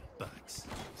watch their backs.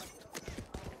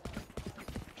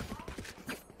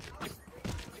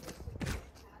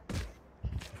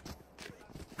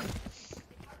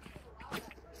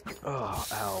 Oh,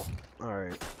 ow.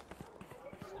 Alright.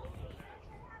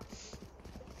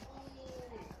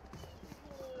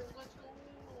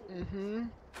 Mm-hmm.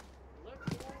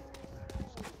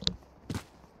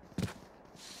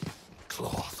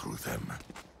 Claw through them.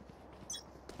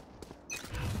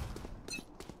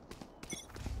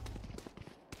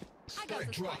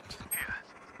 Spike dropped.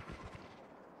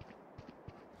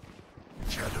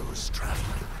 Shadows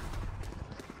traveling.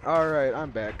 Alright,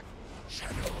 I'm back.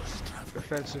 Shadows traveling.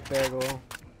 Defensive bagel.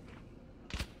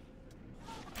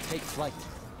 Take flight.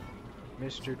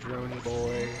 Mr. Droney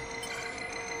Boy.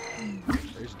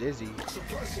 There's Dizzy.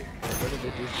 Suppressing. What are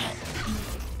the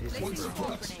Dizzy? One Dizzy.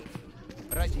 suppressed.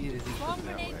 Right here is Bomb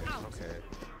That grenade way. out. Okay.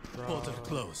 Portal Frog.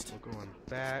 closed. We're going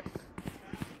back.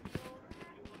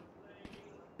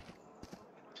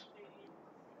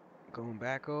 Going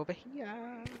back over here.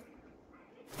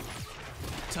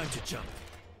 Time to jump.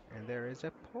 And there is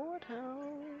a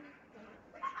portal.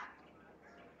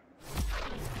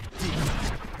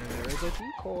 And there is a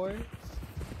decoy.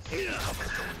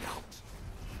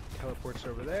 Teleports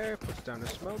over there, puts down a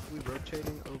smoke. We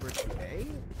rotating over to A.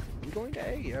 We going to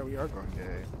A? Yeah, we are going to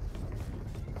A.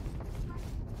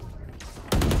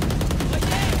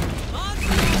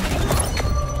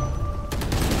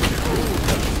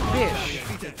 Fish!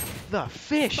 The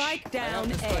fish! Spike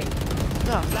down A.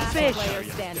 The Last fish! player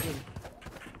standing.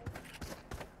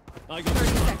 I got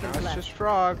 30 Now seconds it's left. just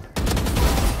Frog.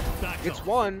 back It's off.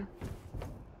 one.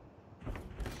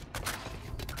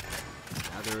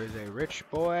 Now there is a rich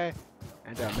boy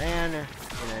and a man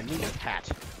in a neat hat.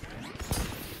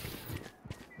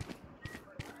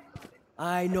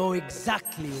 I know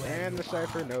exactly where. And the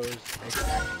Cypher knows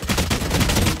exactly.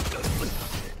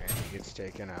 And he gets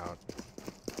taken out.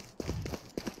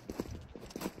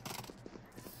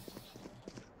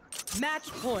 Match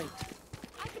point.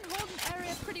 I can hold an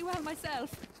area pretty well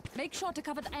myself. Make sure to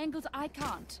cover the angles I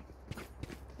can't.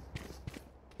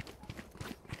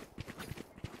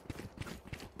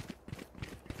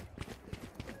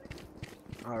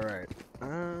 Alright.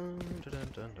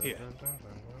 Here.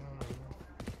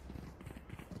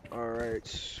 Alright,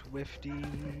 Swifty.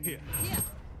 Here. Here.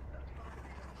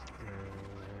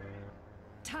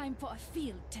 Time for a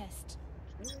field test.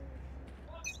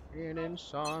 In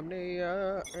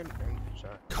insomnia and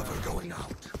anxiety. Cover going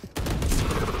out.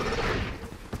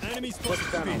 Enemies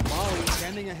Puts down a Molly.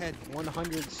 Standing ahead.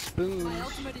 100 spoons. My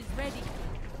ultimate is ready.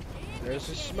 There's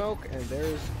a smoke and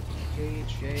there's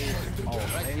KJ.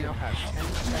 Oh, they now have 10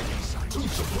 seconds.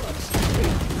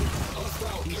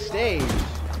 He stays.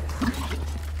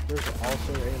 There's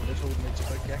also a little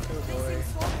Mitsuba Gecko boy.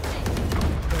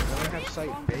 When they have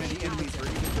sight big enemies or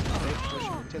even if they push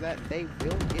into that, they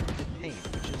will get detained,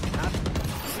 which is not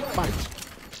fun.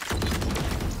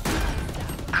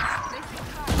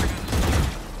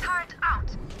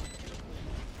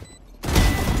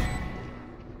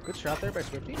 Good shot there by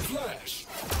Swifty. Flash.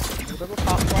 Little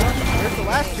top flash. There's the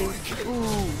last two.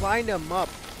 Ooh, lined them up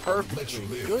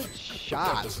perfectly. Good That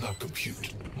shot. does not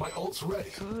compute. My ult's ready.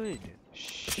 Good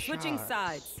shot. Switching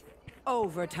sides.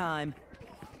 Overtime.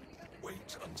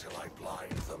 Wait until I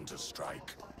blind them to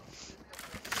strike.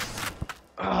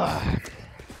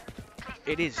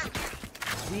 It is.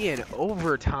 We in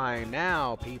overtime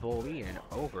now, people. We in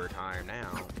overtime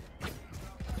now.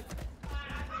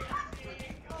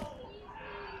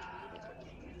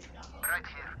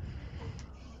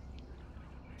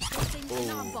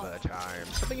 Overtime.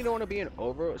 Something you don't want to be in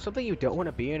Something you don't want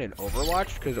to be in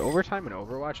Overwatch, because overtime in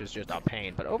Overwatch is just a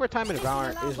pain. But overtime in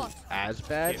Valorant isn't as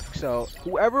bad. So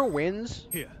whoever wins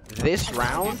this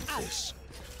round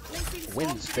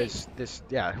wins this.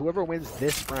 Yeah, whoever wins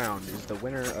this round is the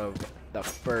winner of the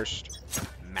first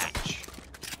match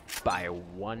by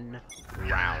 1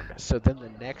 round. So then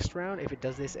the next round, if it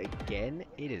does this again,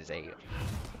 it is a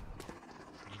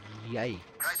yikes.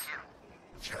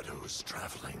 Shadows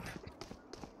traveling.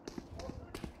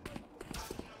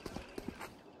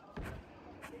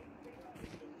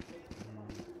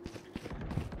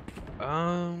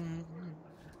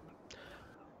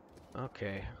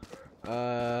 Okay.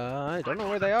 I don't know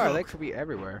where they are. They could be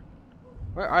everywhere.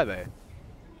 Where are they?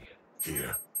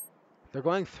 Here. They're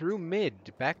going through mid,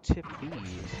 back to B.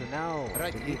 So now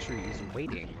Dimitri is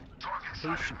waiting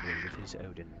patiently with his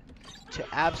Odin to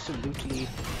absolutely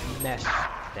mess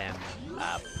them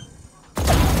up.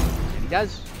 And he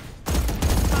does.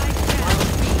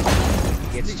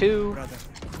 He gets 2.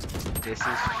 This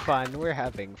is fun. We're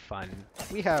having fun.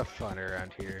 We have fun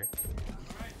around here.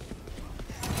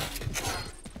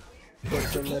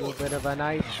 Puts a little bit of a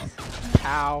knife.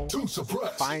 Pow.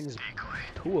 Finds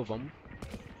 2 of them.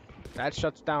 That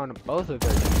shuts down both of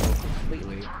their missiles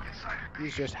completely.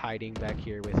 He's just hiding back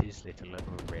here with his little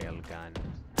rail gun.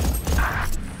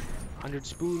 100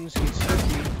 spoons, he's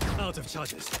 50. Out of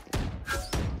charges.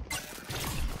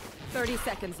 30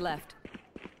 seconds left.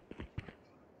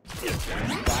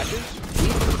 Flashes.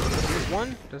 Here's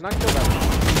 1. Does not kill that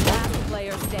Last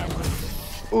player standing.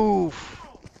 one. Oof.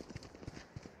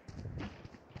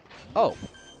 Oh.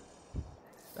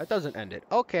 That doesn't end it.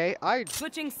 Okay,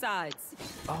 Switching sides.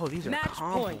 Oh, these are Match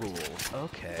comp point. rules.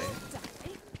 Okay.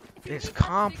 It's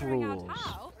comp rules.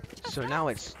 So now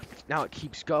it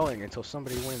keeps going until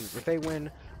somebody wins. If they win,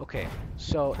 okay.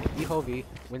 So if Ehove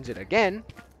wins it again,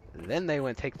 then they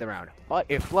take the round. But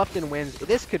if Bluffton wins,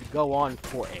 this could go on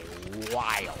for a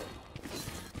while.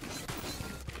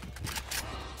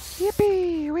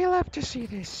 Yippee! We love to see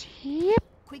this. Yep.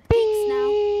 Quick peeks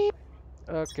now.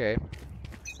 Okay.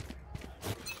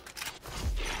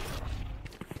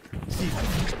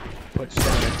 Puts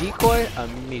down a decoy,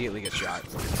 immediately gets shot.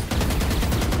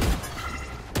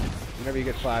 Whenever you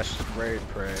get flashed, great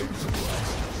prey.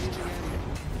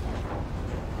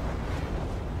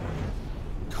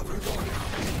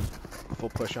 Full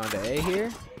push onto A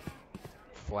here.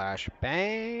 Flash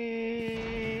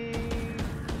bang.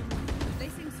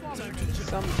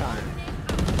 Sometime.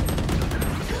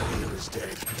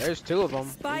 There's 2 of them.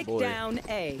 Spike oh boy. down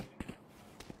A.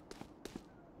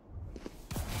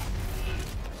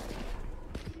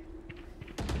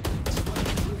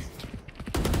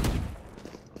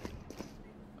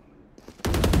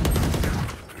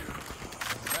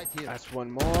 That's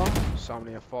 1 more.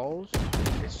 Somnia falls.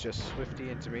 It's just Swifty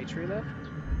and Dimitri left.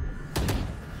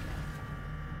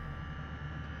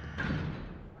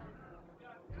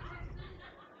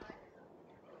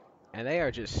 And they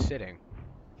are just sitting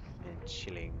and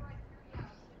chilling.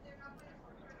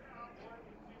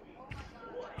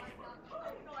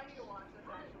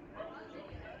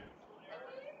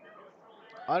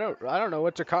 I don't know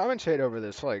what to commentate over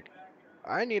this. Like,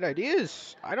 I need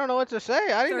ideas. I don't know what to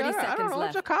say. I don't know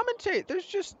what to commentate. They're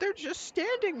just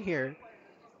standing here.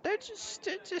 They're just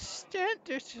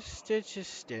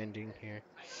standing here.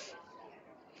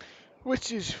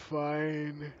 Which is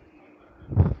fine.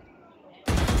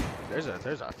 There's a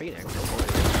Phoenix. Oh boy.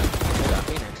 There's a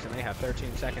Phoenix and they have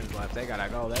 13 seconds left. They gotta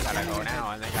go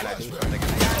now and they gotta do something.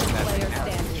 Player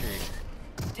standing.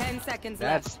 10 seconds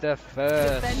left. That's the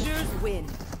first. Defenders win.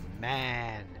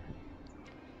 Man.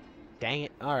 Dang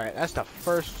it. Alright, that's the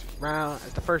first round.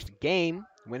 That's the first game.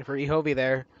 Win for Ehove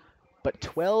there. But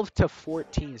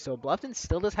 12-14. So Bluffton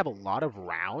still does have a lot of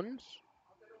rounds.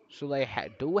 So they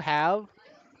do have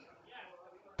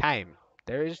time.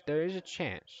 There is a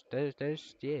chance.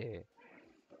 Yeah.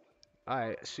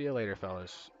 Alright, see you later,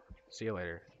 fellas. See you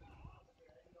later.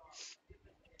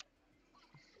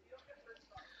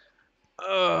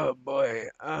 Oh boy.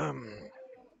 I'm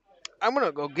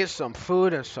gonna go get some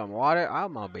food and some water.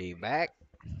 I'm gonna be back.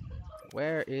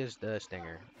 Where is the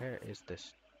stinger? Where is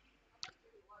this?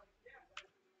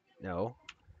 No.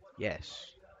 Yes.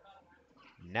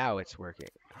 Now it's working.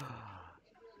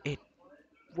 It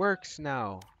works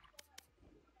now.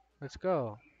 Let's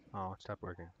go. Oh, it stopped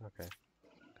working. Okay.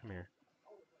 Come here.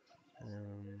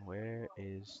 Where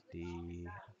is the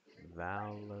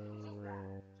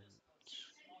Valorant?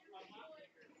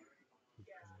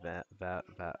 Va va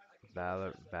va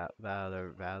Valor va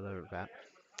Valor Valor va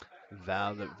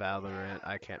Valorant.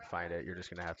 I can't find it. You're just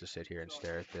gonna have to sit here and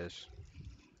stare at this.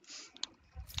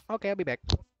 Okay, I'll be back.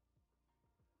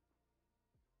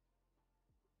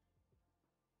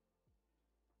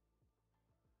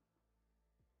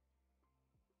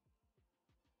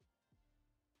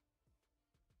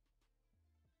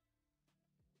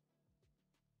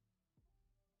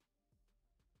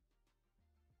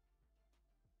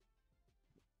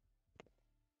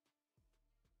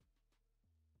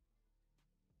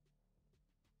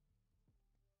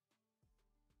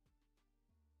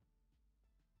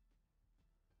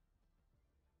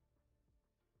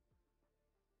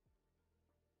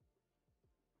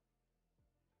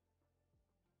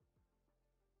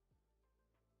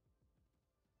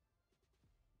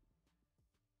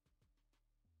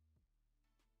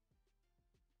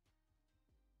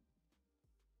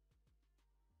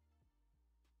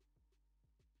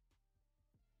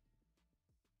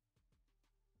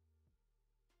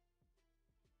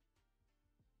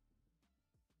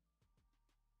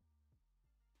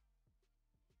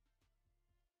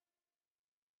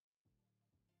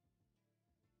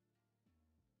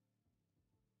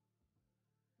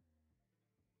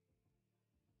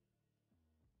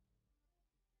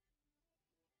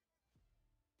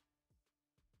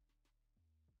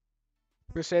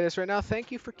 I'm gonna say this right now.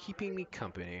 Thank you for keeping me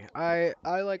company. I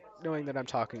like knowing that I'm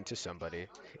talking to somebody,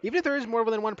 even if there is more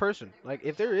than one person. Like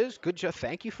if there is, good job.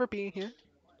 Thank you for being here.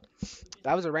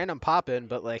 That was a random pop in,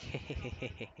 but like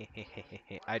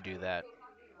I do that.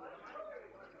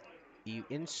 You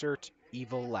insert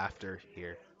evil laughter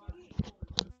here.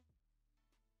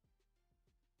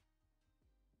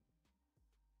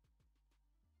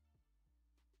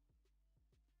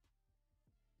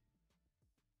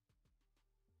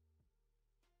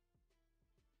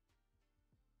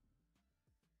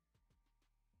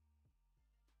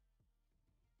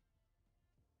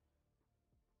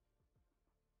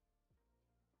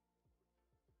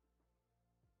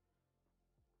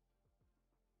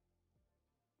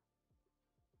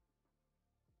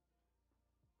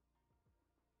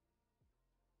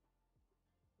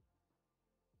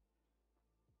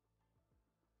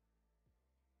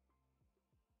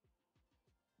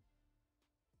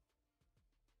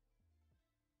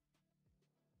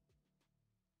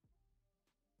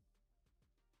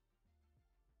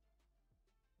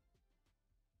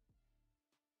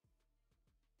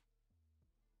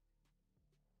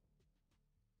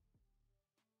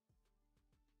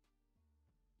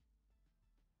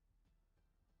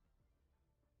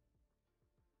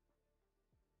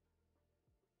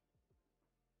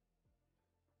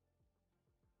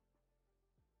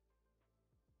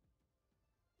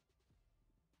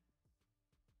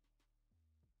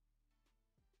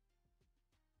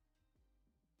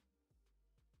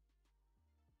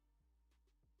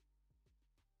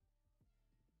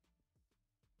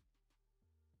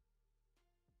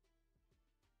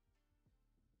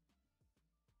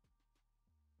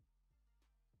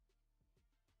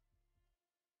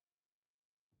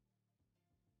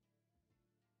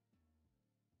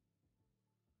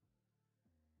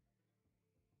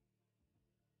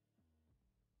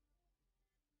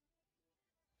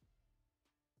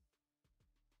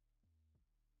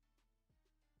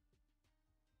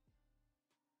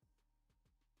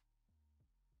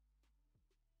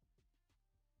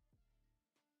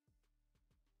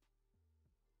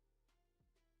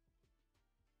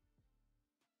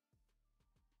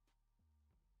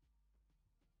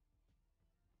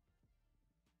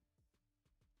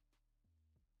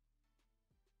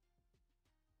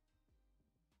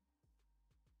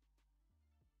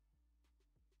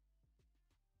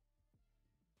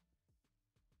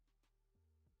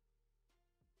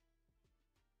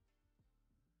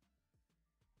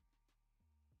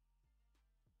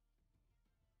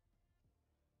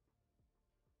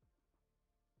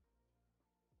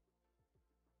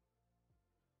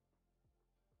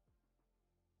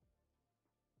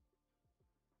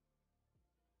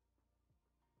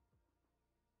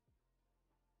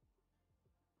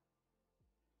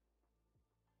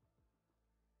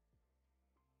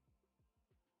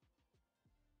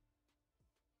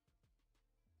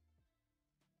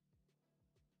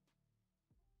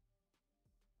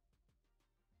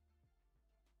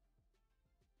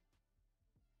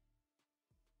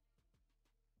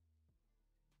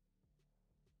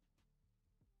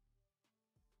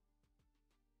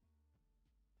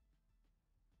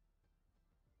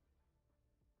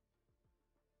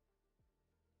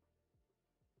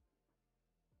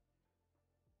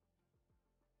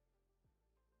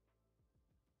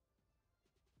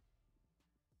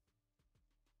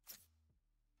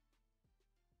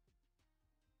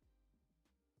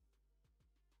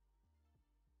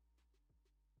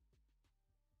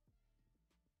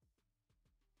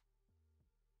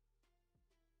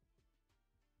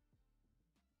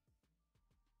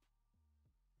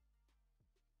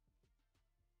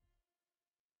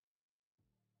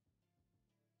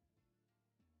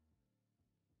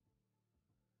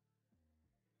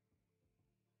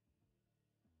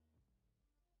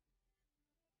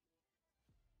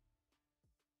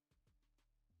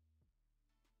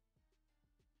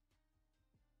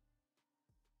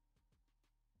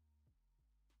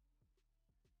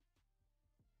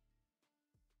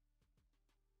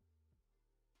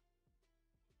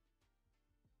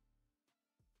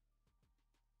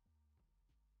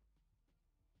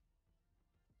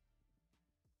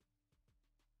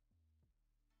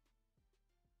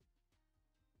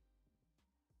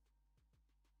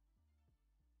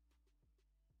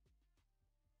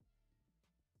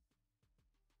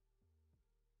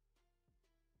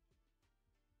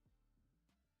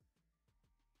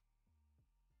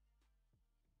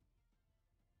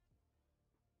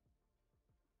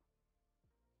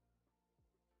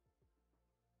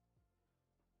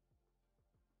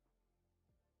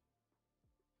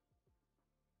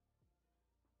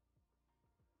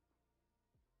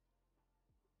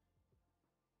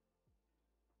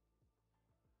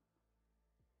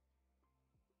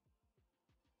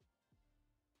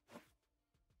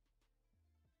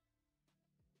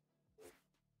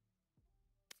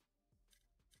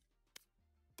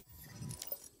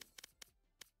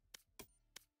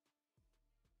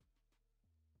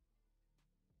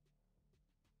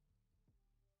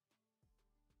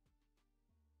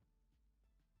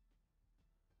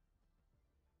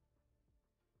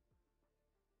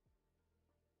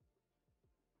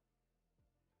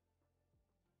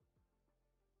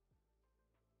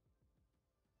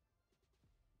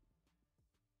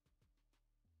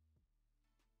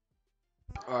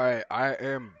 Alright, I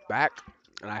am back,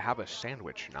 and I have a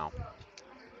sandwich now.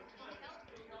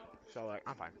 So, like,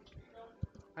 I'm fine.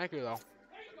 Thank you, though.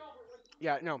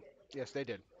 Yeah, no. Yes, they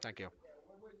did. Thank you.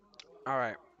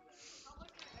 Alright.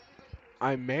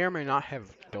 I may or may not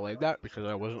have delayed that because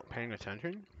I wasn't paying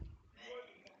attention.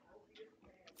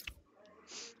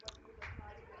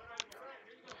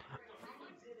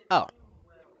 Oh.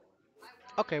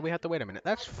 Okay, we have to wait a minute.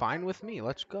 That's fine with me.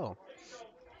 Let's go.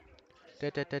 Da,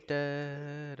 da, da,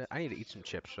 da, da. I need to eat some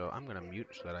chips, so I'm gonna mute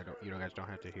so that you guys don't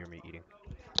have to hear me eating.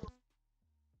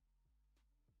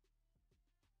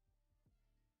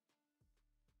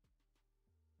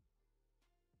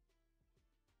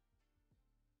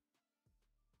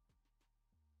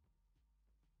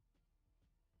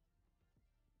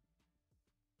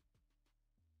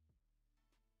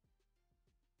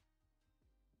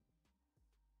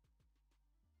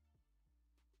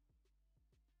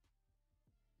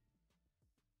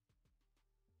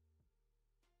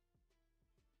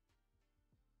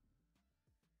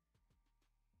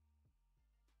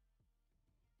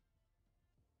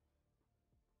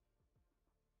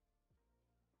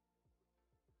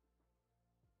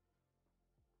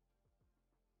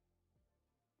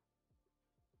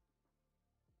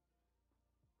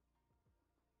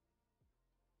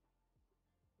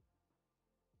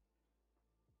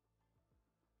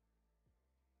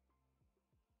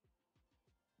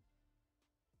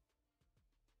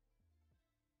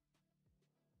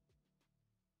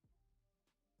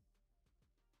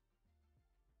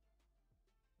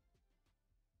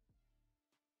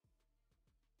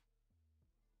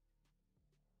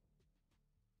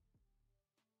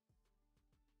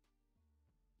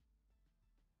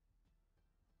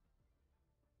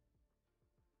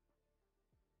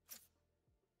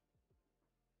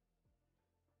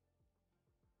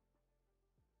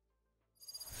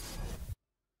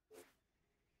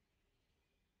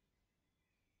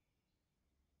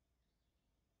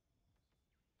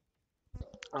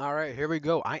 Alright, here we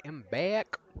go. I am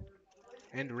back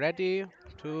and ready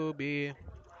to be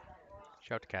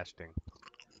shoutcasting.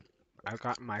 I've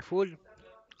got my food.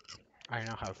 I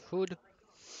now have food.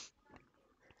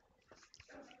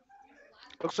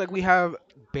 Looks like we have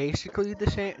basically the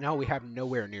same. No, we have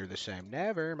nowhere near the same.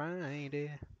 Never mind.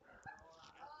 We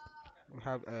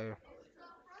have a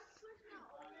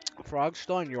frog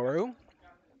still on Yoru,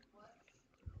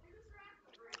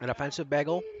 an offensive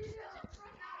bagel,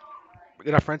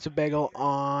 an offensive bagel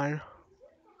on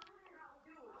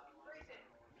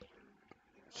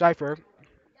Cypher,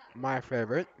 my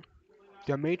favorite.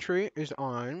 Dimitri is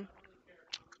on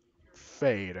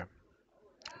Fade.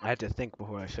 I had to think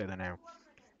before I say the name.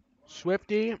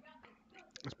 Swifty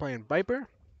is playing Viper,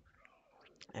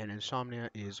 and Insomnia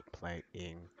is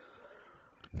playing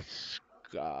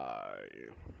Sky.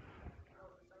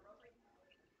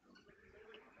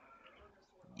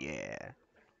 Yeah.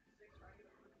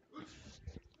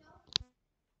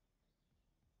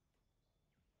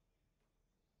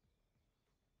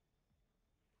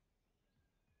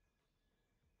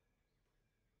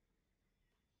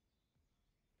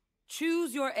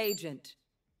 Choose your agent.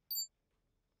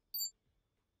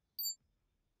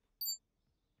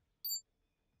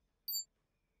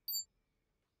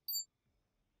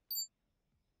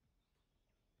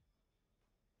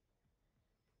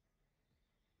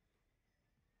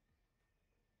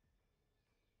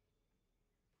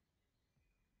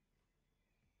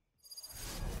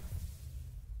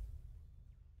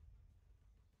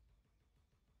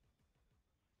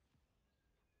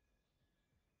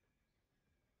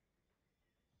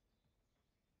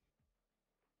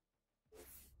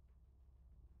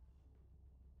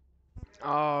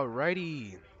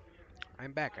 Alrighty.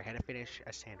 I'm back. I had to finish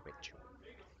a sandwich.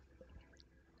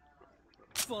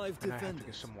 Five And I have to get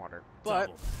defenders. some water. But,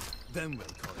 Double. Then we'll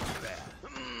call it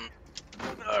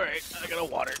bad. alright, I got a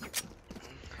water.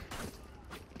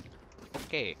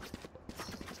 Okay.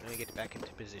 Let me get back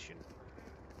into position.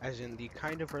 As in the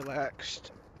kind of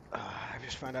relaxed. I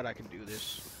just found out I can do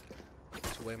this.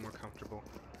 It's way more comfortable.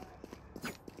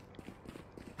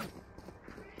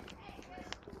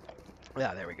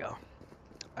 Yeah, there we go.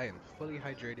 I am fully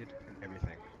hydrated and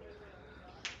everything.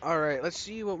 Alright, let's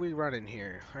see what we run in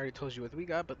here. I already told you what we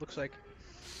got, but looks like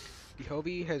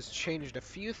Ehove has changed a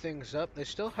few things up. They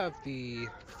still have the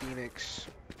Phoenix,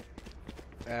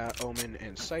 Omen,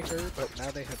 and Cypher, but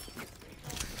now they have...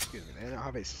 Excuse me, they now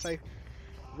have a Cypher,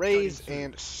 Raze,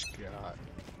 and Scott.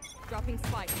 Dropping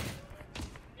spike.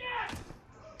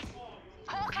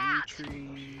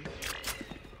 Dimitri.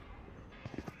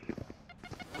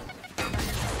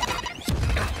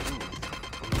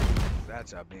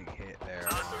 That's a big hit there.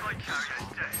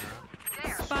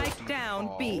 Spike down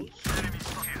B.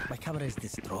 My camera is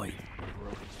destroyed.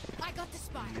 I got the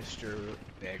spy. Mr.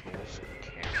 Bagel's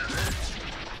camera.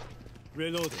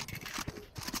 Reloading.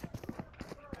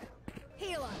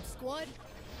 Heal up, squad.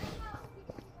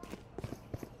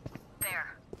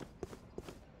 There.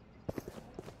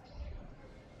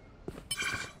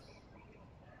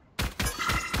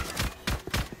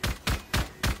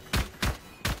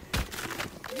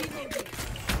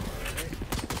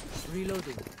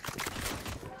 Reloading.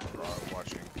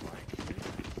 Watching flank.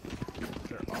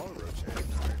 They're all rotating.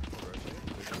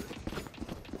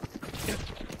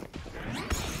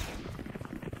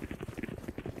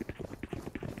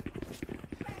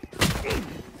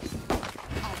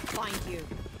 I'll find you.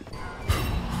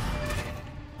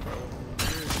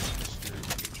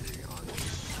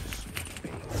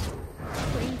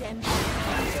 Bring them.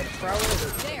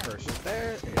 There. Person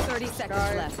there. 30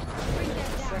 seconds left. Bring them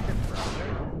down. Second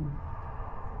prowler.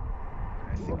 I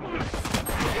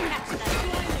think we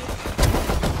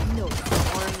No.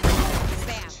 one,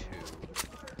 Bam. two.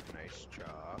 Nice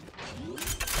job.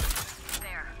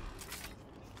 There.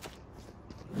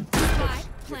 Spy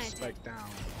Get planted. spiked down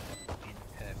in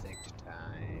perfect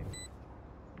time.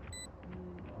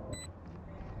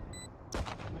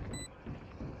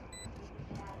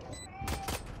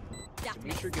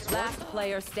 Dimitri gets one. Last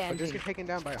player But just standing. get taken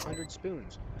down by 100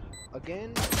 spoons.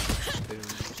 Again,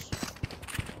 spoons.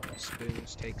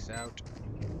 Spoons takes out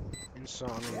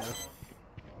Insomnia.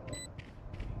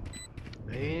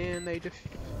 And they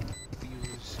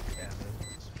defuse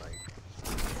Kevin's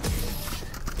spike.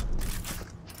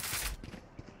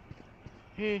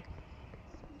 Bam,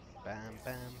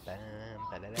 bam, bam,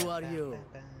 ba-da-da, Who are bam, you? bam,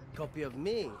 bam. Copy of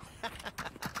me?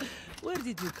 Where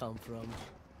did you come from?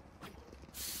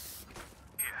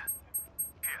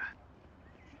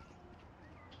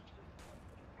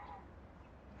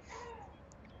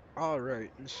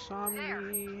 Alright,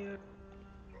 Insomnia.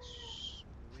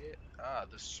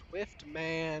 The Swift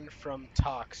Man from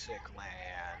Toxic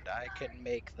Land. I can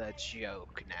make the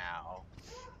joke now.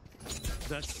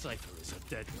 That cipher is a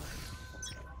dead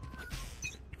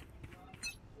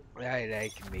man. I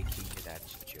like making that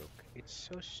joke. It's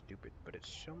so stupid, but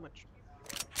it's so much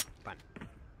fun.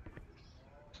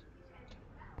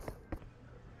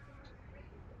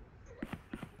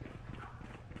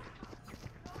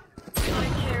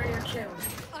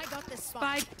 I got the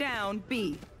spy. Spike down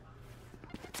B.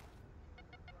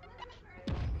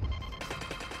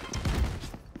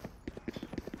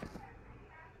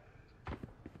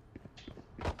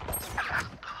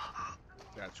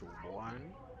 That's one.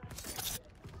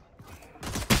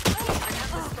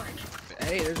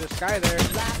 Hey, there's this guy there.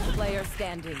 Last player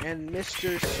standing. And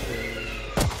Mr. Spoon.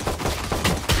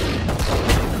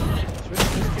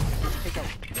 Take out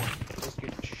one. Let's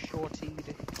get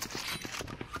shortied.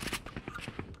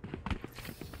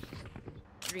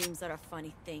 Dreams are a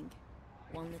funny thing.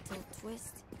 One little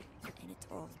twist, and it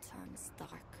all turns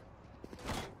dark.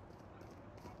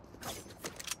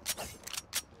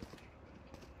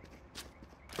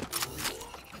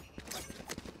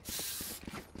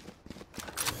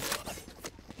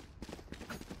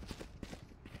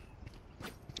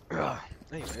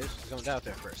 Anyways, zoned out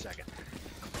there for a second.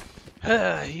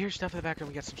 Here's stuff in the background.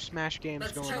 We got some Smash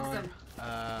games going on.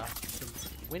 Some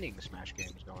winning Smash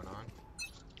games going on.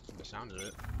 From the sound of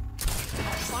it.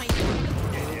 Find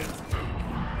you.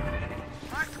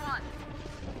 Mark one.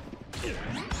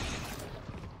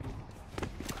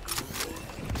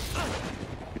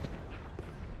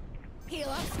 Heal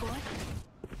up, squad.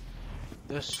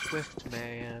 The Swift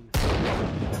Man.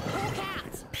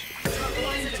 Cat.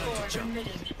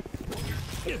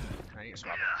 I need to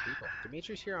swap out people.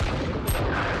 Dimitri's here on a little bit of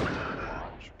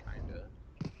watch, kinda.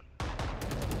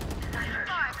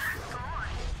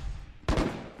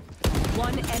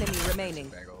 One enemy remaining.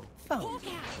 Bagel. Oh,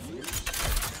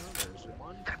 There's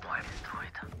one.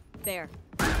 There.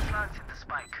 I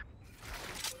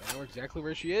know exactly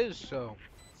where she is, so.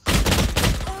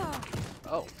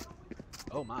 Oh.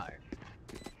 Oh my.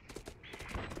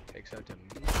 Takes out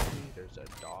Dimitri. There's a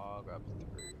dog up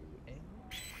through.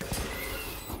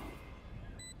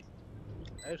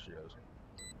 There she goes.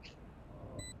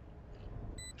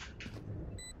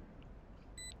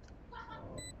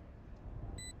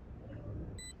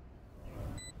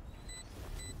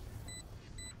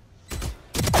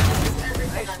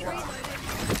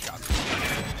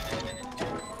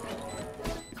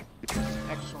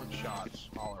 Excellent shots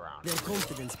all around. their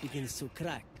confidence begins to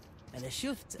crack. And a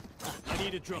shift. I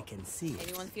need a I drop. can see it.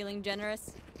 Anyone feeling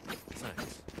generous?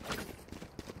 Thanks.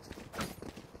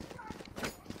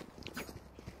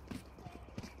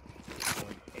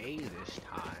 Going A this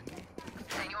time.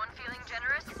 Anyone feeling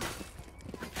generous?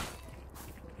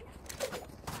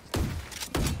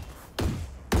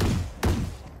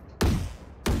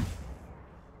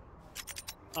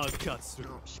 I'll cut through.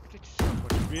 No, it's so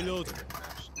much Reload. better than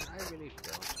this. I really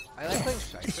don't. I like playing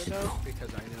Cypher though because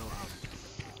I know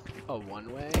a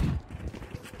one-way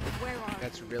Where are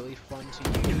that's really fun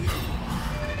to use.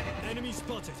 Enemy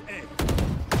spotted. A.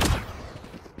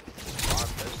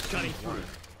 Cutting through.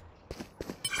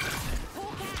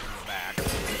 Back.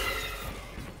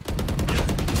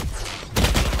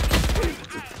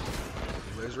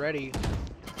 Liz ready.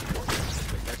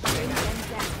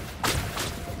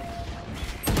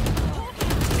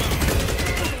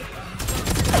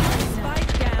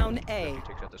 Spike down A.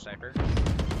 Takes out the Cypher.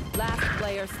 Last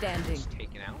player standing. It's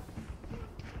taken out.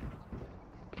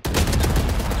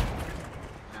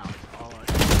 Now it's all on.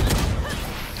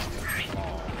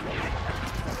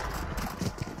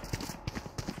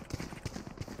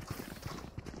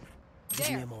 Give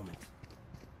me a moment.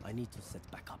 I need to set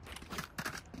back up.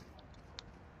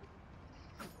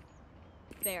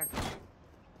 there?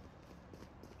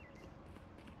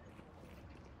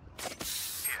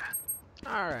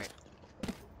 All right.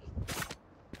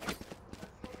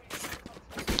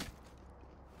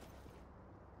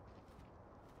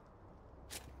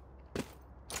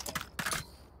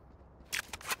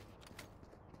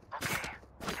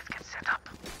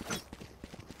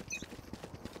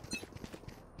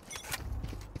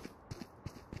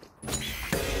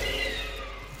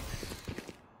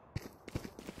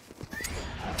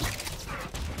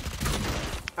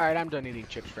 Alright, I'm done eating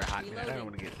chips for a hot minute. I don't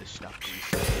want to get this stuff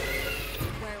greasy.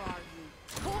 Where are you?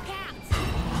 Pull cats!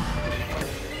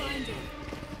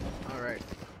 Alright.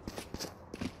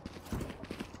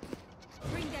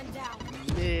 Bring them down.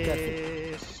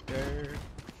 Mr.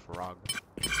 Frog.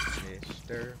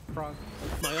 Mr. Frog.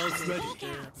 My ult's ready.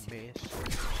 Mr.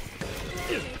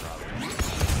 Frog.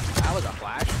 That was a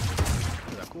flash. That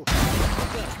was a cool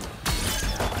flash.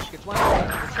 Flash gets one.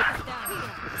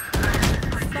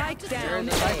 Spike down.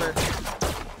 Cypher.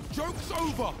 Joke's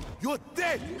over! You're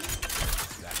dead!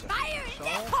 Fire in Soul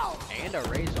the hole! and a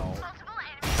Razor.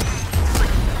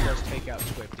 Just take out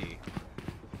Swifty.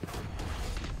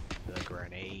 The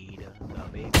grenade. The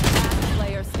big. Last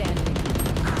player standing.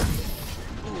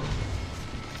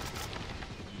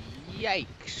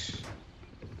 Yikes.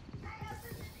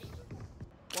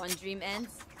 One dream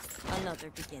ends, another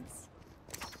begins.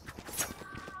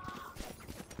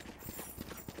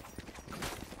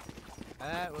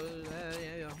 That was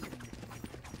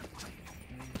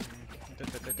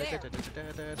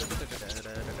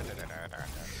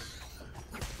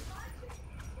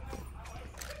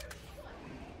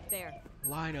There.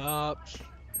 Lineups.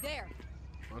 There.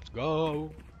 Let's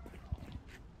go.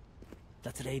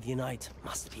 That radiant night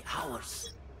must be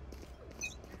ours.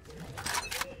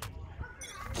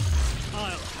 I'll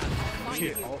have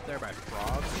Get ult there by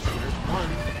Frog. There's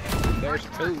one. There's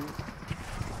two.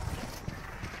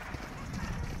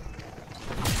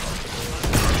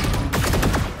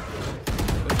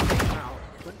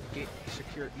 Couldn't get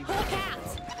secure either.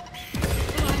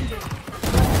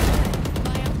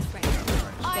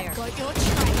 I've got your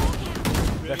trail.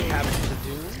 The Cabins of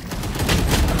Doom.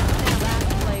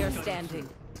 Last player standing.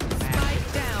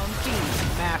 Spike down B.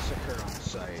 Massacre on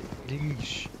site.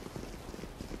 Leash.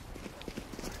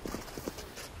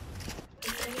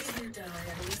 If any of you die,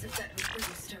 I will use it that with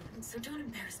Brimstone, so don't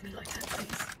embarrass me like that,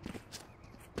 please.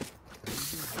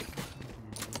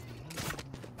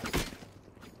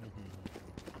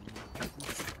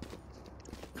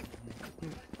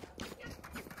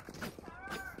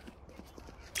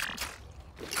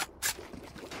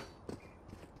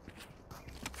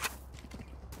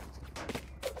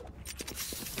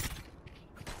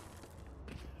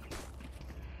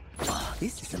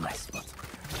 This is a nice spot.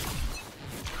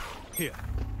 here.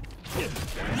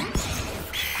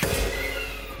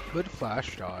 Good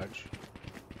flash dodge.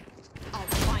 I'll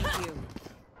find you.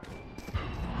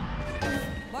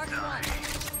 Mark one.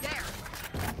 There.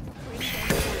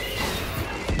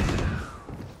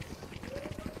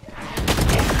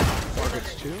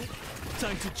 Targets two.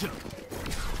 Time to jump.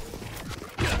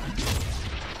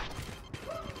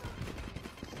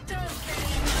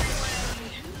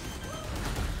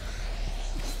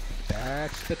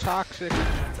 That's the toxic.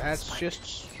 That's just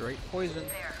straight poison.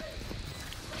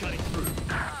 Cutting through.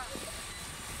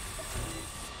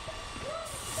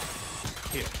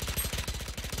 Here.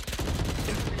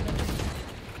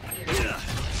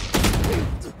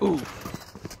 Ooh.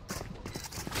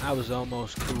 That was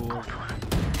almost cool.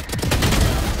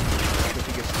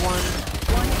 He gets one.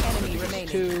 One enemy He gets remaining.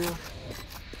 two.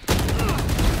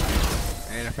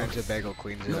 And offensive bagel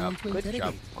cleans it up. Good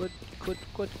job. Good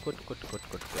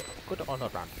all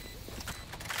around.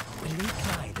 Will we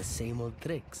try the same old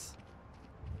tricks?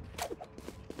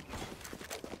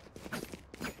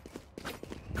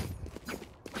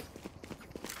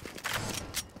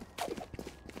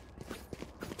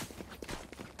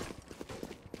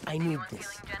 I need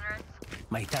this.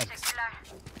 My thanks.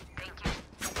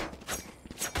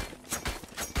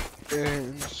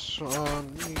 Insomnia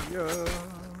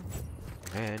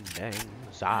and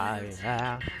anxiety.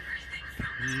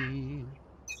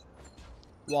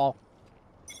 Wall.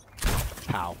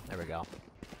 Pow. There we go.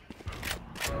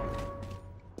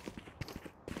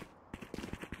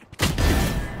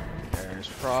 There's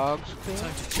frogs.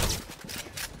 Time to chill.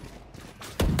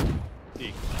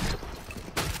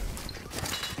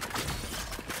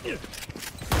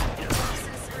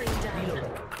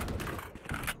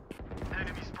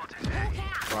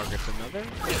 Frog gets another.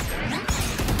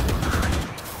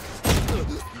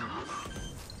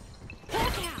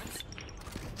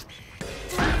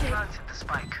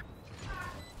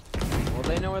 Well,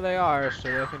 they know where they are, so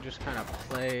they can just kind of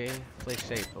play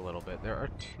safe a little bit. There are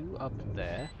two up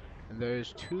there, and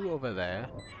there's two over there.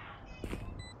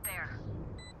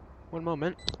 One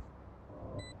moment.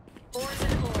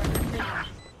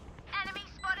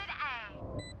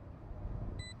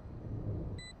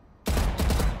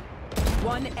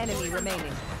 One enemy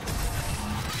remaining.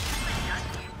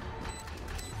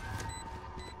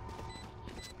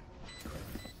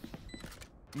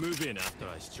 Move in after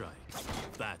I strike.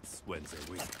 That's when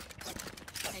they win.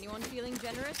 Anyone feeling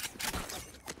generous?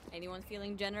 Anyone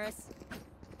feeling generous?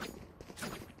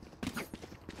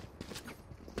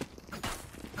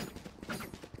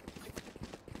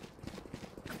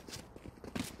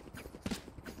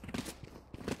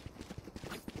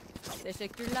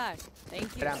 Teşekkürler.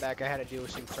 Thank you. Get on back. I had to deal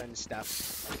with some friend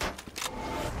stuff.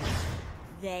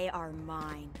 They are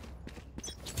mine.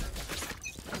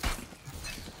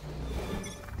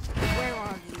 Where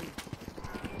are you?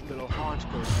 Little Hans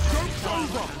goes. Joke's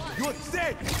over! You're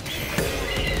dead!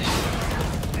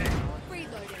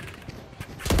 Reloading.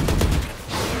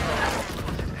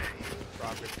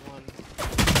 Progress one.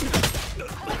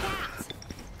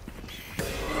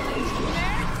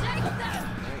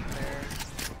 Nightmare.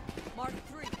 Mark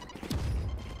 3.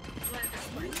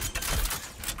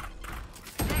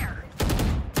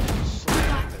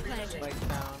 Spike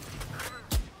down.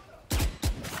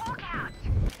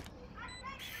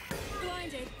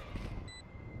 Blinded.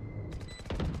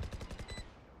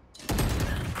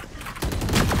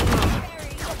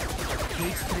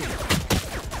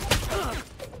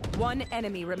 One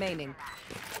enemy remaining.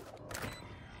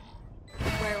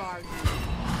 Where are you?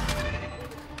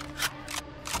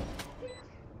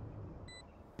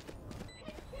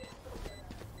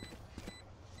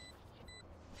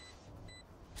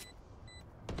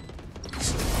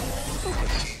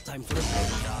 Time for a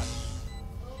break, dog.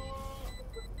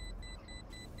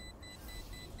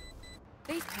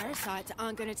 These parasites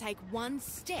aren't going to take one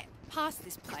step past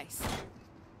this place.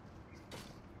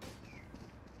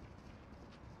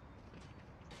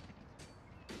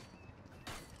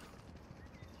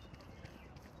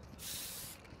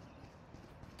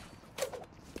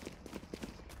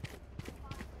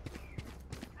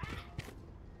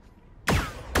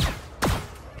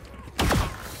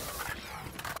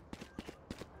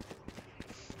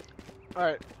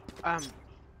 Alright, oh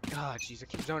jeez, I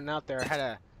keep zoning out there. I had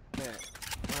a,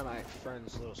 one of my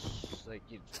friends' little,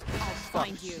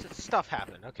 stuff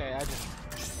happened, okay? I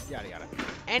just, yada yada.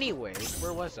 Anyways,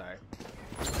 where was I?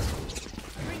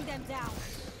 Bring them down.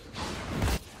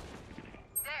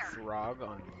 Frog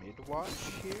on mid-watch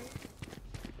here?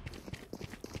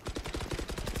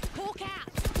 Hawk out!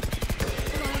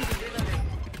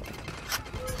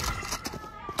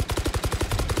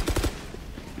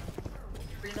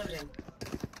 Reloading.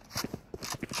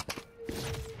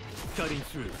 Cutting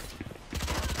through.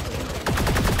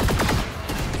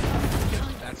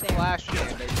 That's flash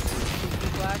damage. Two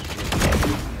flash.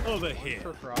 Over here.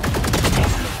 For frog. Two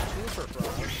for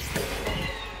frog.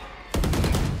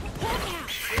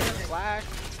 Flash.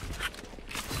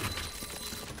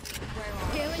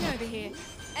 Healing over here.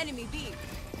 Enemy B.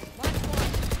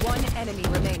 One enemy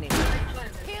remaining.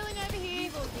 Healing over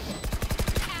here.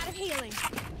 Out of healing.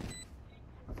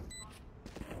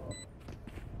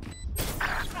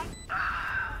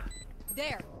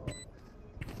 There.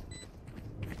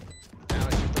 Now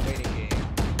it's just a waiting game.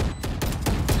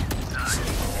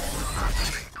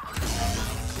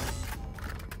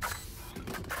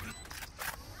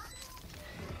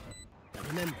 Now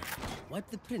remember, wipe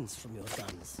the prints from your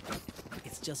guns.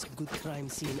 It's just good crime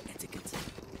scene etiquette.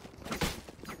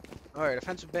 Alright,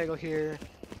 offensive bagel here.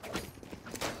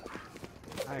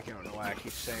 I don't know why I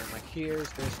keep saying, like,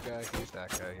 here's this guy, here's that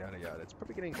guy, yada yada. It's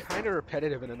probably getting kind of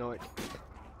repetitive and annoying.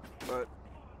 But,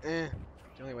 it's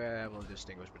the only way I will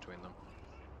distinguish between them.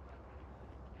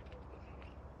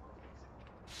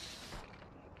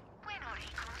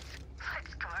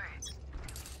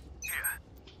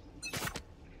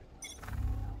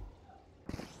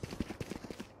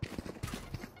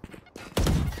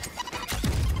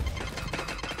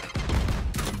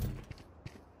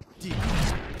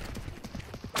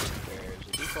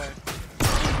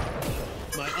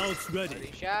 Ult's ready.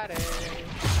 Shot it.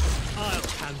 I'll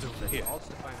handle the hit. Ult's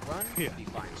defined run. Here. He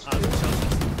finds. I'll jump.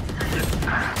 I'm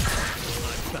back.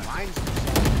 Finds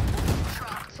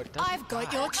himself. But doesn't I've got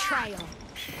die. your trail.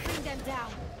 Bring them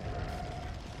down.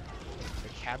 The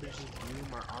cabbages bloom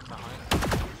are on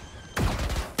behind.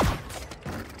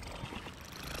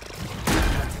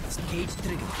 Cage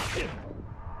trigger.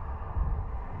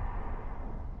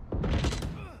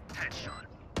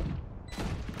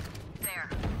 There.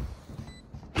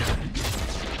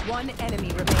 One enemy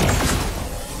remaining.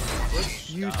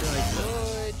 You died.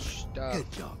 Good stuff.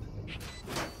 Good job.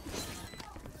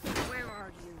 Where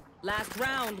are you? Last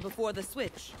round before the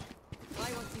switch. Buy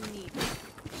what you need.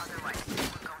 Otherwise,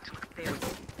 we're going to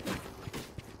fail.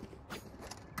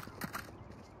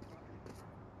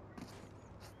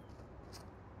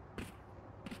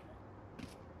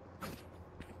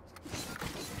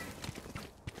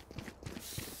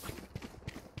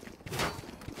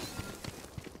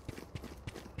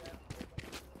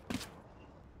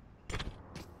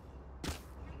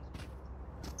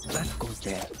 That goes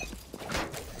there.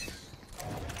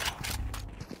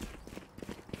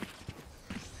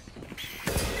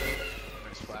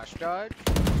 Nice flash dodge.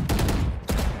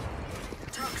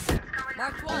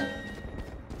 Marked one.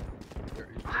 There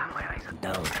is one.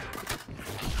 Down.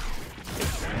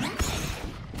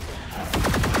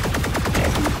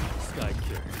 Sky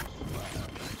kill.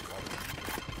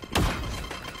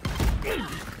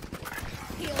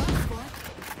 Heal up, boy.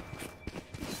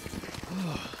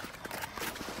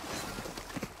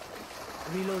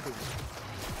 Reloading.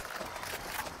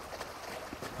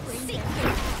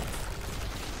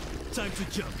 Time to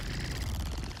jump.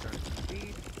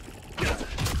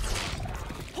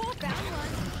 Pull down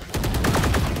one.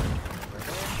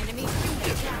 Enemy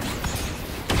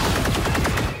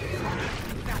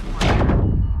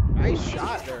Nice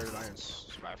shot there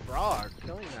by Frog,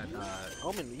 killing that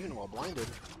Omen even while blinded.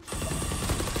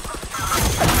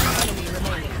 Enemy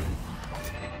remaining.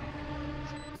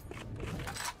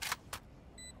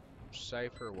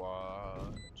 Cypher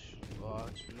watch,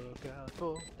 look out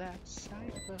for that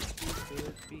Cypher. He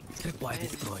could be Tripwire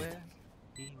destroyed. anywhere.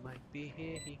 He might be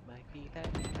here, he might be there.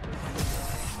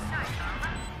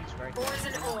 He's right Ores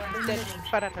and ore remaining.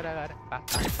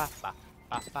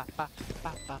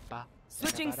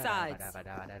 Switching sides.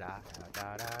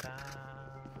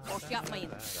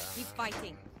 Keep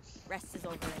fighting. Rest is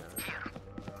over it.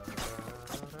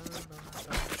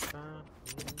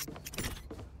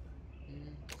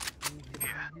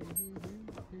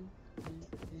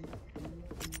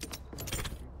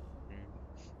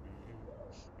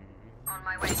 On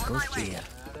my way. This goes here.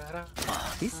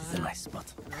 Ah, this is a nice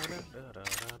spot.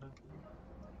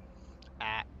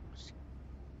 Ah.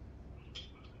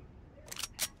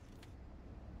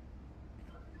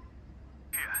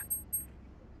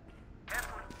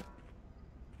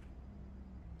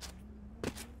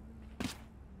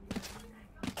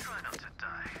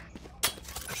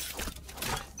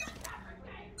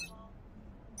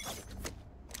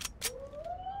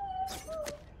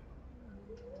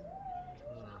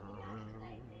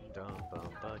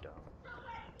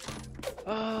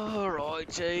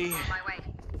 Alrighty. My way.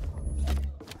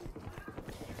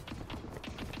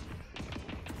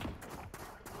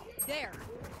 There.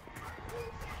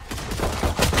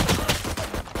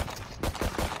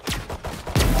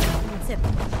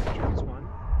 That's one.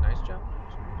 Nice job.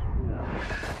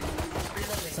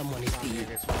 Someone is B.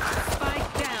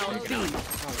 Spike down. B.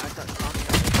 Oh, I thought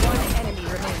One enemy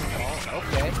remaining. Oh,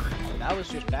 okay. That was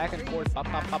just back and forth. Pow,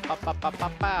 pow, pow, pow, pow, pow,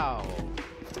 pow, pow.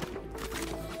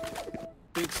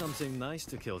 Pick something nice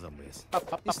to kill them with. Pow,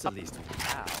 It's the least.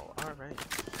 Ow. Alright.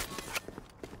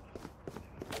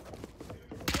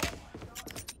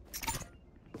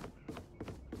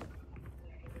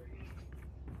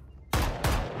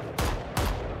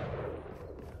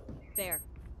 There.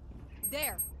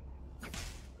 There.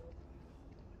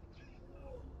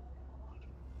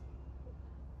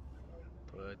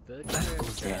 Put the That goes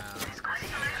chips there. down.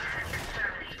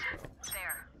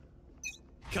 There.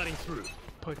 Cutting through.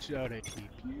 Puts out a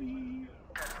TP.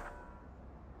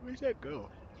 Where's that go?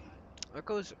 That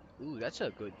goes. Ooh, that's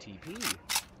a good TP.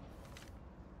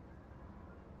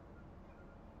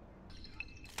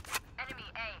 Enemy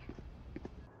A.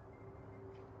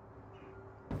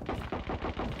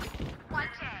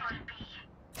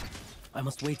 I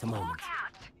must wait a moment.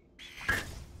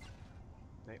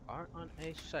 They are on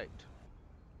a site.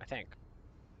 I think.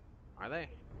 Are they?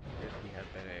 If we have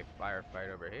been a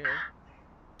firefight over here.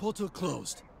 Portal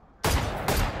closed.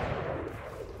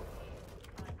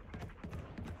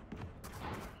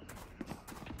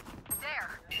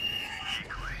 There.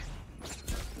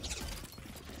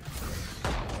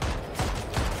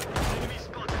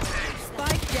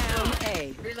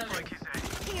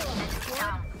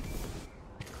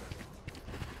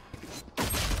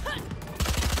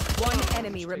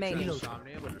 enemy remaining.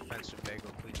 Insomnia with defensive bagel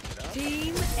cleaning it up.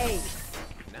 Team Ace.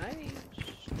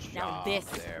 Nice Now job this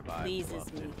there by pleases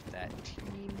Bluffton. me. That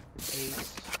team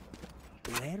ace.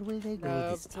 Where will they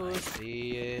go this time?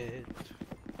 See it.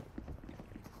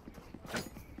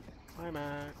 Hi,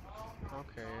 Matt.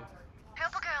 Okay.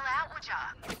 Help a girl out, would ya?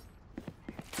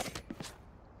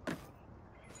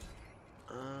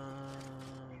 Yeah,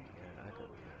 I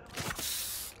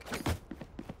could.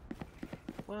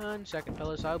 1 second,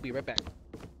 fellas. I'll be right back.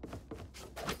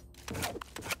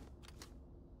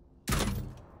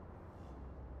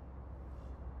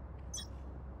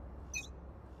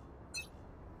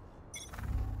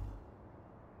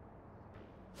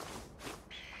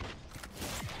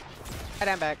 And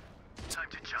I'm back. Time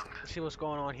to jump. Let's see what's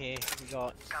going on here. We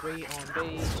got 3 on B, 2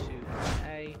 on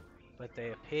A, but they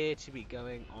appear to be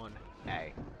going on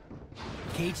A.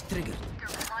 Cage triggered. You're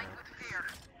blind with fear.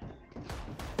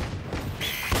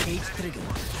 Cage triggered.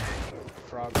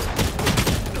 Frog does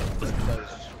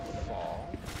fall.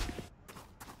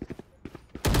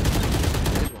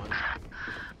 Here's one.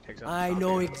 Takes out I the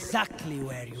know zombie. exactly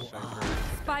where you are.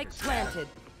 Spike planted.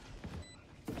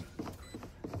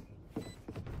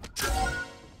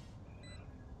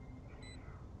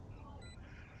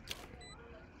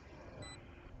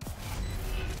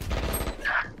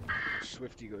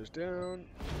 Swifty goes down.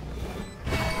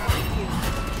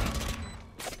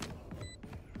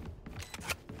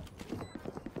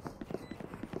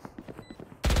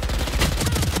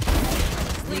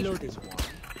 Reloading. Is one.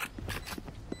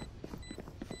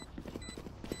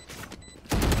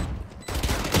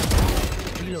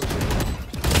 Reloading.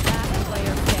 Last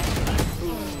player standing.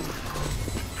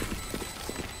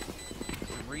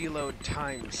 Reload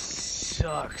time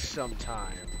sucks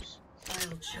sometimes.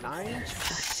 I'll choke 9 to this.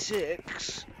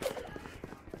 6.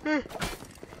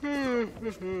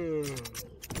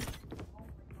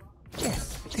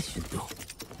 Yes, this should do.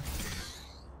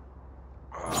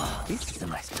 Oh, this is a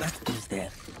nice practice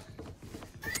there.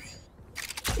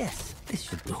 Yes, this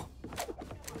should do.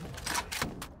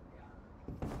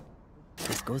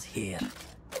 This goes here.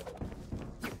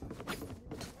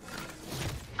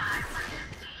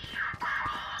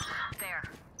 There.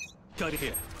 Got it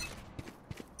here.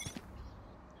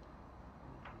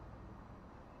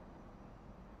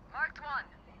 Marked one.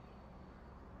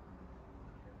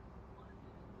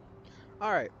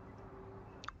 All right.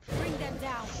 Bring them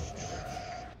down.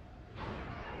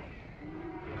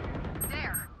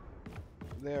 There.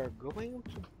 They're going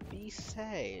to be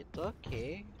saved.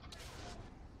 Okay.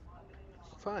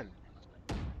 Fun.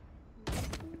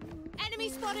 Enemy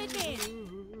spotted me.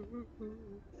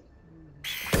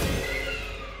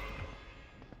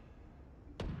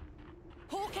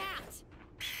 Hawk out.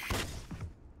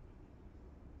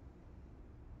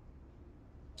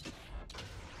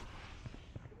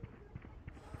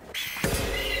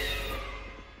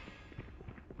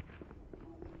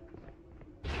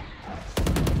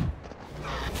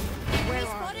 Enemy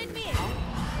spotted me.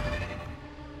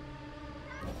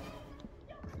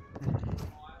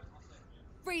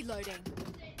 Reloading.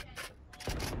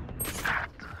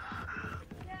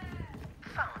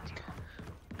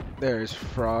 There's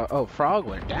Frog. Oh, Frog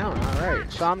went down. All right.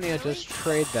 Somnia just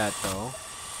trade that though.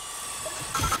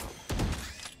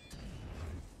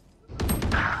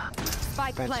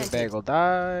 Spike Fancy planted. Bagel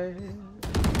died.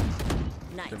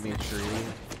 Nice. Dimitri.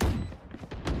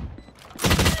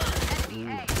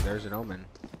 Ooh, there's an omen.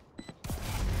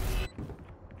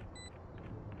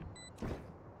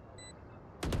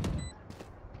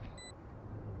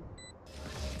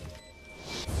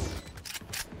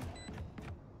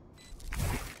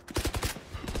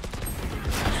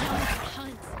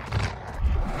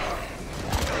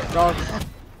 Dog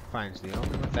finds the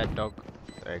omen with that dog.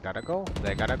 They gotta go.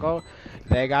 They gotta go.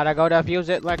 They gotta go defuse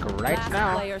it like right Last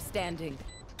now. player standing.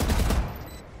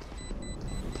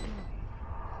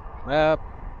 Well,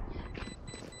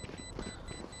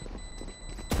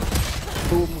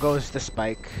 boom goes the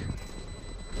spike.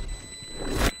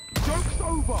 Joke's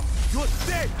over! You're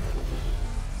dead!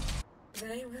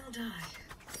 They will die.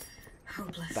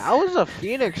 Hopeless. That was a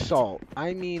Phoenix salt.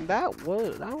 I mean, that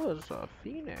was a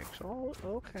Phoenix. Oh,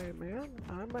 okay, man.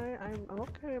 I'm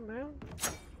okay, man.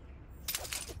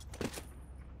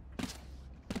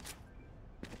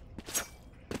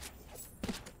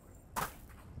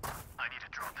 I need a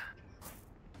drop.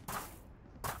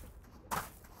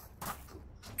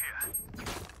 Here.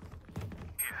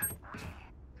 Here.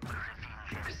 We will reveal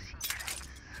their secrets.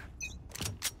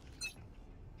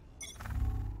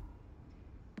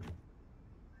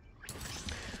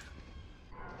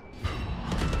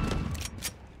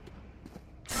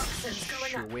 Toxins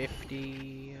going up.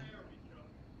 Swifty.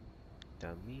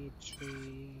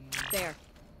 Dimitri. There.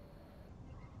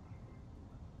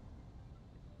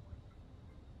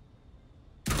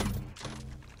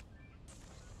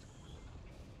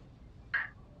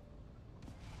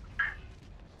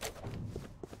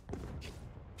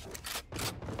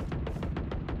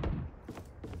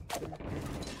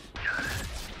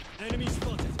 Enemy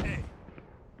spotted. A.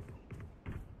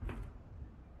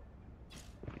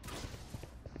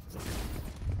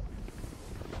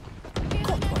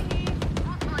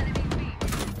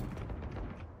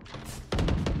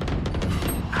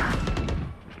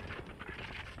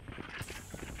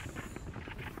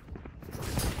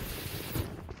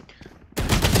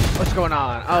 What's going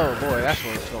on? Oh boy, that's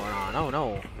what's going on. Oh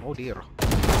no. Oh dear.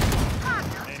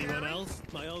 Anyone else?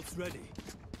 My ult's ready.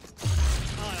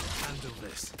 I'll handle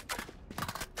this.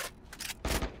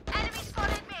 Enemy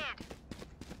spotted mid.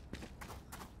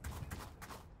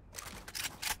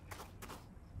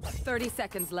 30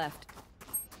 seconds left.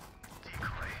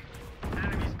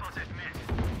 Enemy spotted mid.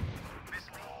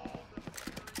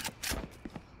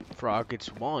 Frog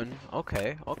gets one.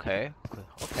 Okay, okay,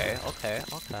 okay, okay,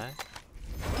 okay.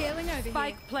 Healing over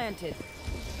Spike planted.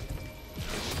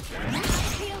 here.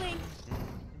 Healing.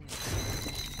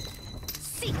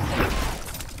 See.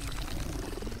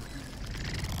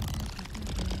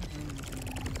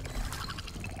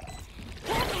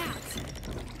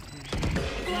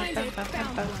 Blinded.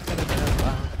 Found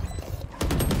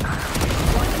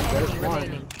one. There's one.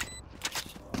 Remaining.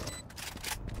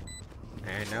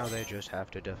 And now they just have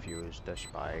to defuse the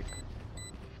spike.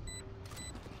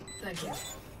 Thank you.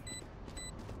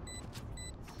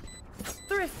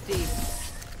 Thrifty.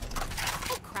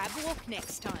 We'll crab walk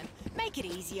next time. Make it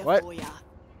easier What? for ya.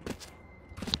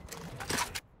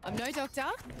 I'm no doctor,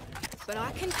 but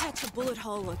I can patch a bullet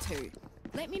hole or two.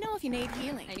 Let me know if you need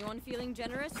healing. Anyone feeling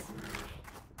generous?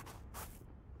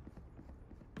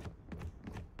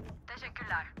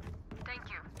 Teşekkürler. Thank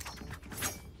you.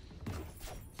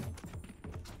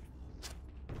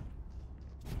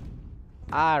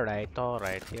 Alright,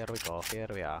 here we go, here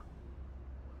we are.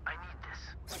 I need this.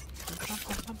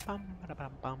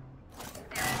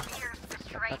 They're here.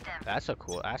 Destroy them. That's a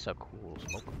cool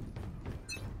smoke.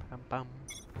 Where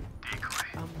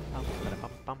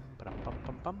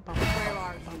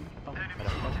are you?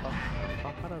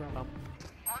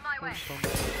 On my way.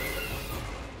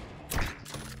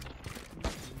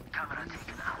 Camera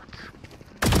taken out.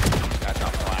 That's a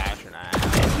flash and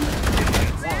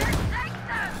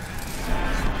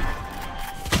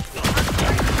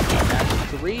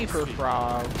That's 3 for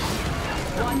Frog.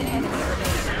 One enemy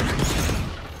remaining.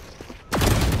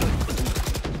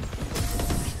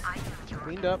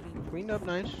 Cleaned up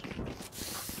nice.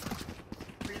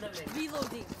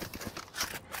 Reloading.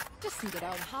 Just some good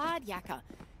old hard yakka,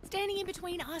 standing in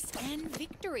between us and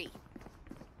victory.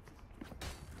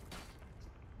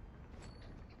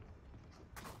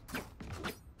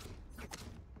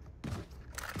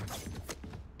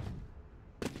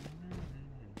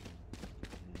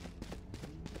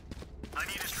 I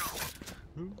need a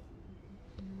drone.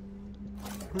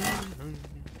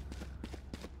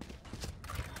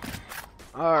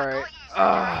 Alright.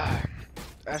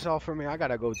 That's all for me. I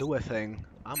gotta go do a thing.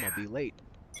 I'm gonna be late.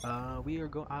 I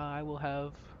will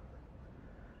have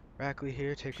Rackley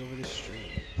here take over the stream.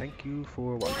 Thank you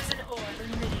for watching.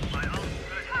 My own good.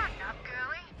 Tighten up,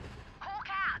 girly. Hawk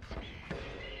out.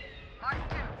 Mark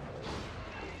 2.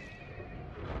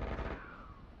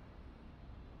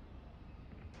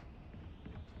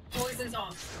 Poison's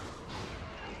off.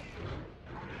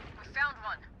 We found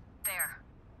one. There.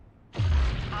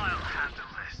 I'll handle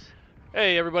this.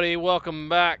 Hey everybody, welcome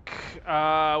back.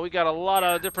 We got a lot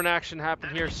of different action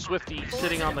happening here. Swifty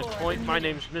sitting on the point. My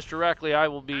name's Mr. Rackley. I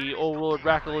will be old Lord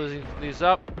Rackley these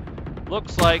up.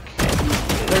 Looks like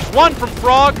there's one from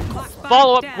Frog.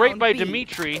 Follow up great by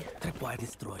Dimitri. Tripwire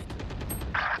destroyed.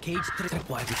 Cage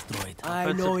tripwire destroyed. I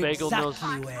Offensive know Bagel knows-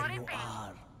 exactly where you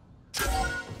are.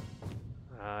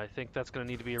 I think that's going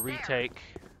to need to be a retake.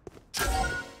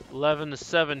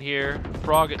 11-7 here.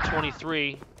 Frog at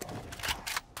 23.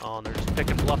 Oh, and they're just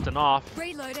picking Bluffton off.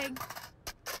 Reloading.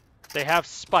 They have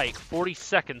Spike. 40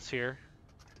 seconds here.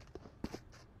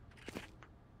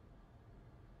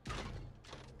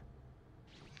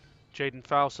 Jaden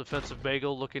Faust, offensive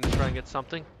Bagel, looking to try and get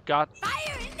something. Got.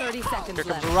 30 seconds Here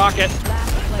comes left. a rocket. Last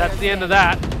player That's the end of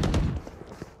standing. that.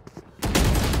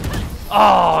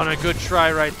 Oh, and a good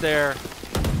try right there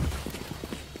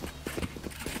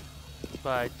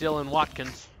by Dylan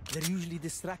Watkins. They're usually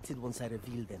distracted once I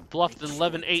reveal them. Bluffton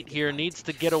 11-8 here, needs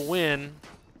to get a win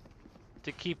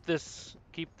to keep this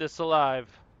alive.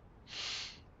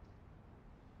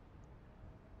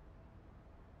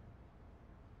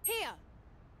 Here.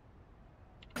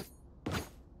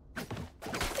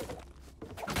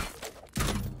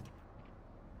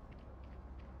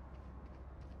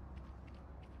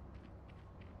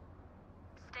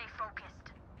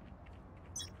 focused.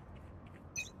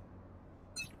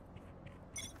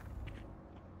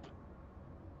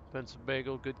 Offensive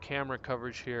bagel, good camera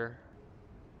coverage here.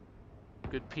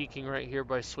 Good peeking right here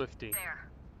by Swifty.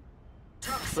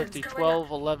 Swifty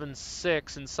 12, 11,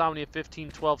 6. Insomnia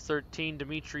 15, 12, 13.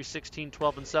 Dimitri 16,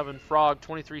 12, and 7. Frog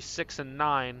 23, 6, and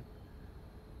 9.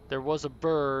 There was a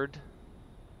bird.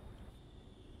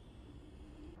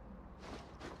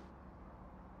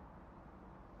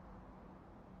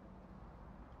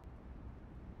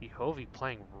 Ehove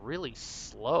playing really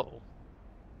slow.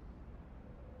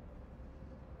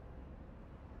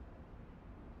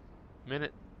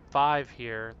 Minute 5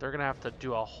 here. They're going to have to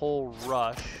do a whole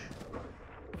rush.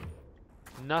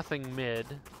 Nothing mid.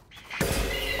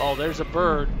 Oh, there's a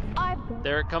bird.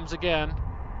 There it comes again.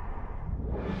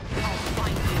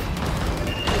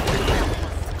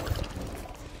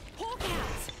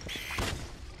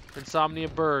 Insomnia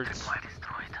birds.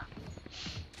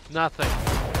 Nothing.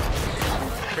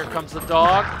 Here comes the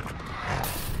dog.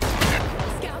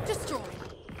 Scout destroyed.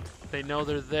 They know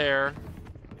they're there.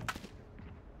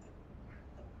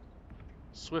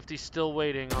 Swifty's still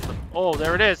waiting on the... Oh,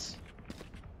 there it is.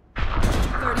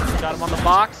 Got him on the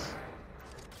box.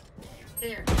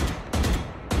 There.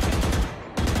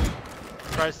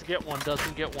 Tries to get one,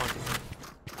 doesn't get one.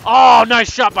 Oh,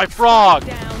 nice shot by Frog.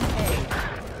 Down A.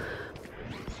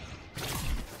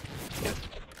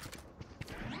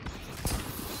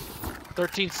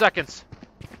 13 seconds.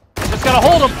 Just gotta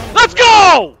hold him. Let's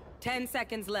go! 10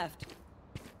 seconds left.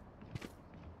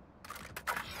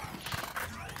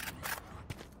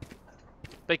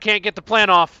 They can't get the plan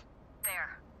off.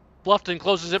 There. Bluffton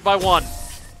closes it by 1.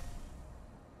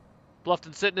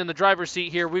 Bluffton sitting in the driver's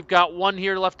seat here. We've got 1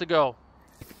 here left to go.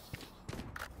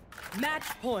 Match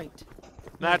point.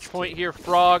 Match point here.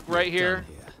 Frog right here.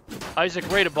 Isaac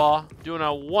Radebaugh doing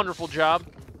a wonderful job.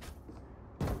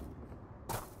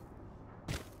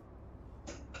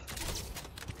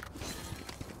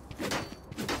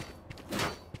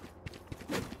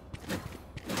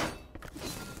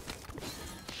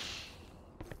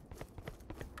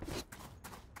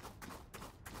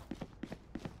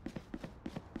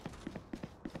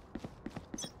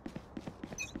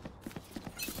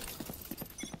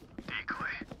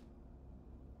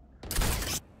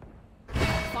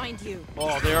 Find you.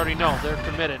 Oh, they already know. They're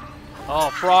committed.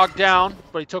 Oh, Frog down,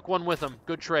 but he took one with him.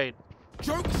 Good trade.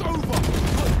 Joke's over!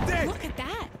 Look at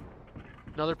that.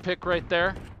 Another pick right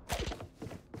there.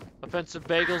 Offensive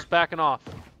bagels backing off.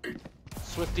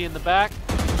 Swifty in the back.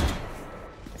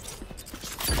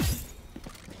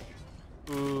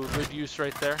 Ooh, good use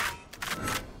right there.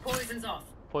 Poison's off.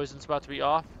 Poison's about to be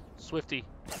off. Swifty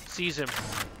sees him.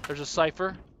 There's a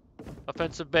cipher.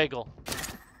 Offensive bagel.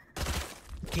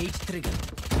 Cage trigger.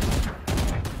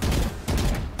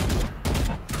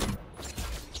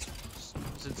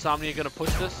 Is Insomnia gonna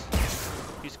push this?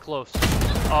 He's close.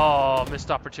 Oh,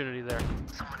 missed opportunity there.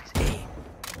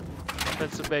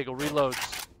 Offensive bagel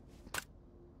reloads.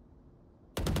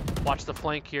 Watch the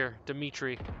flank here,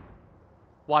 Dimitri.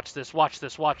 Watch this, watch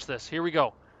this, watch this. Here we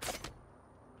go.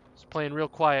 He's playing real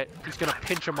quiet. He's gonna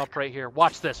pinch him up right here.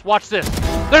 Watch this, watch this.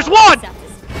 There's one!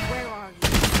 Where are you?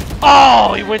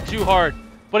 Oh, he went too hard.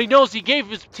 But he knows he gave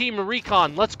his team a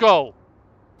recon. Let's go.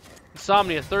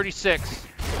 Insomnia, 36.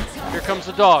 Here comes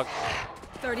the dog.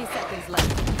 30 seconds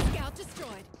left. Scout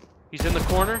destroyed. He's in the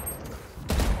corner.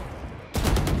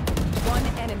 One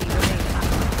enemy remaining.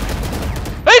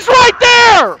 He's right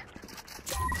there!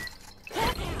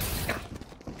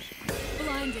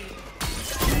 Blinded.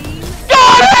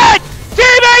 Got it!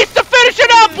 Team Ace to finish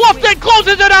it up! Bluffton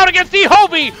closes it out against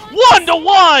Ehove!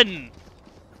 1-1!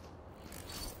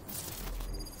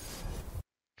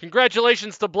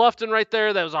 Congratulations to Bluffton right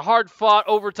there. That was a hard-fought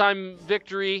overtime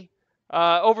victory.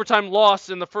 Overtime loss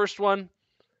in the first one.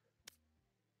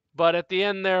 But at the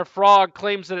end there, Frog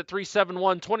claims it at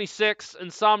 3-7-1, 26.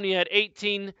 Insomnia at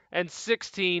 18 and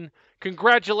 16.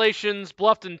 Congratulations.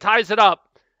 Bluffton ties it up.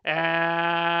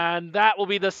 And that will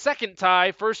be the second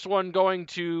tie. First one going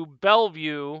to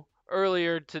Bellevue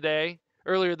earlier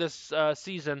this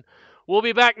season. We'll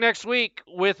be back next week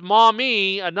with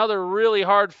Mommy, another really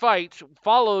hard fight,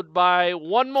 followed by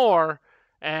one more.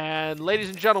 And ladies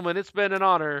and gentlemen, it's been an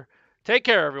honor. Take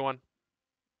care, everyone.